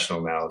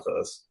professional now with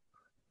us.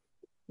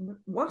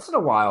 Once in a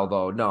while,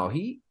 though, no,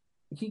 he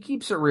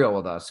keeps it real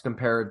with us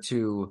compared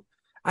to.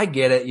 I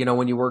get it,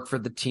 when you work for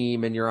the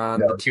team and you're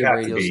on the team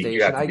radio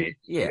station.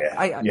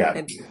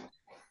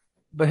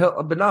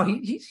 But no,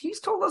 he's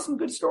told us some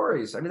good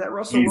stories. I mean, that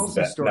Russell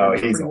Wilson story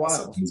was pretty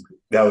wild.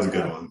 That was a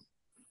good one.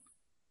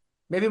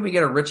 Maybe we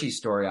get a Richie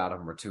story out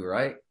of him or two,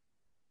 right?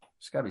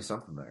 There's got to be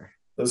something there.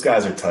 Those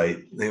guys are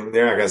tight. They're not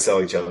going to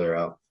sell each other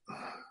out.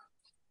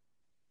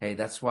 Hey,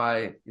 that's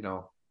why,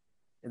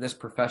 in this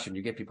profession,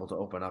 you get people to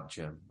open up,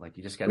 Jim. Like,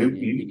 you just got to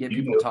you get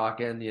people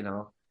talking,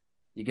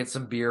 you get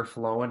some beer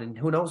flowing, and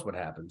who knows what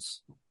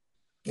happens.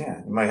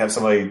 Yeah, you might have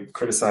somebody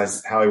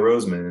criticize Howie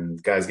Roseman, and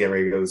the guy's getting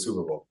ready to go to the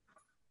Super Bowl.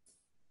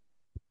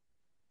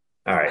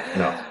 All right,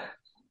 no.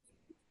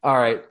 All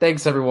right,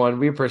 thanks, everyone.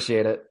 We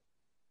appreciate it.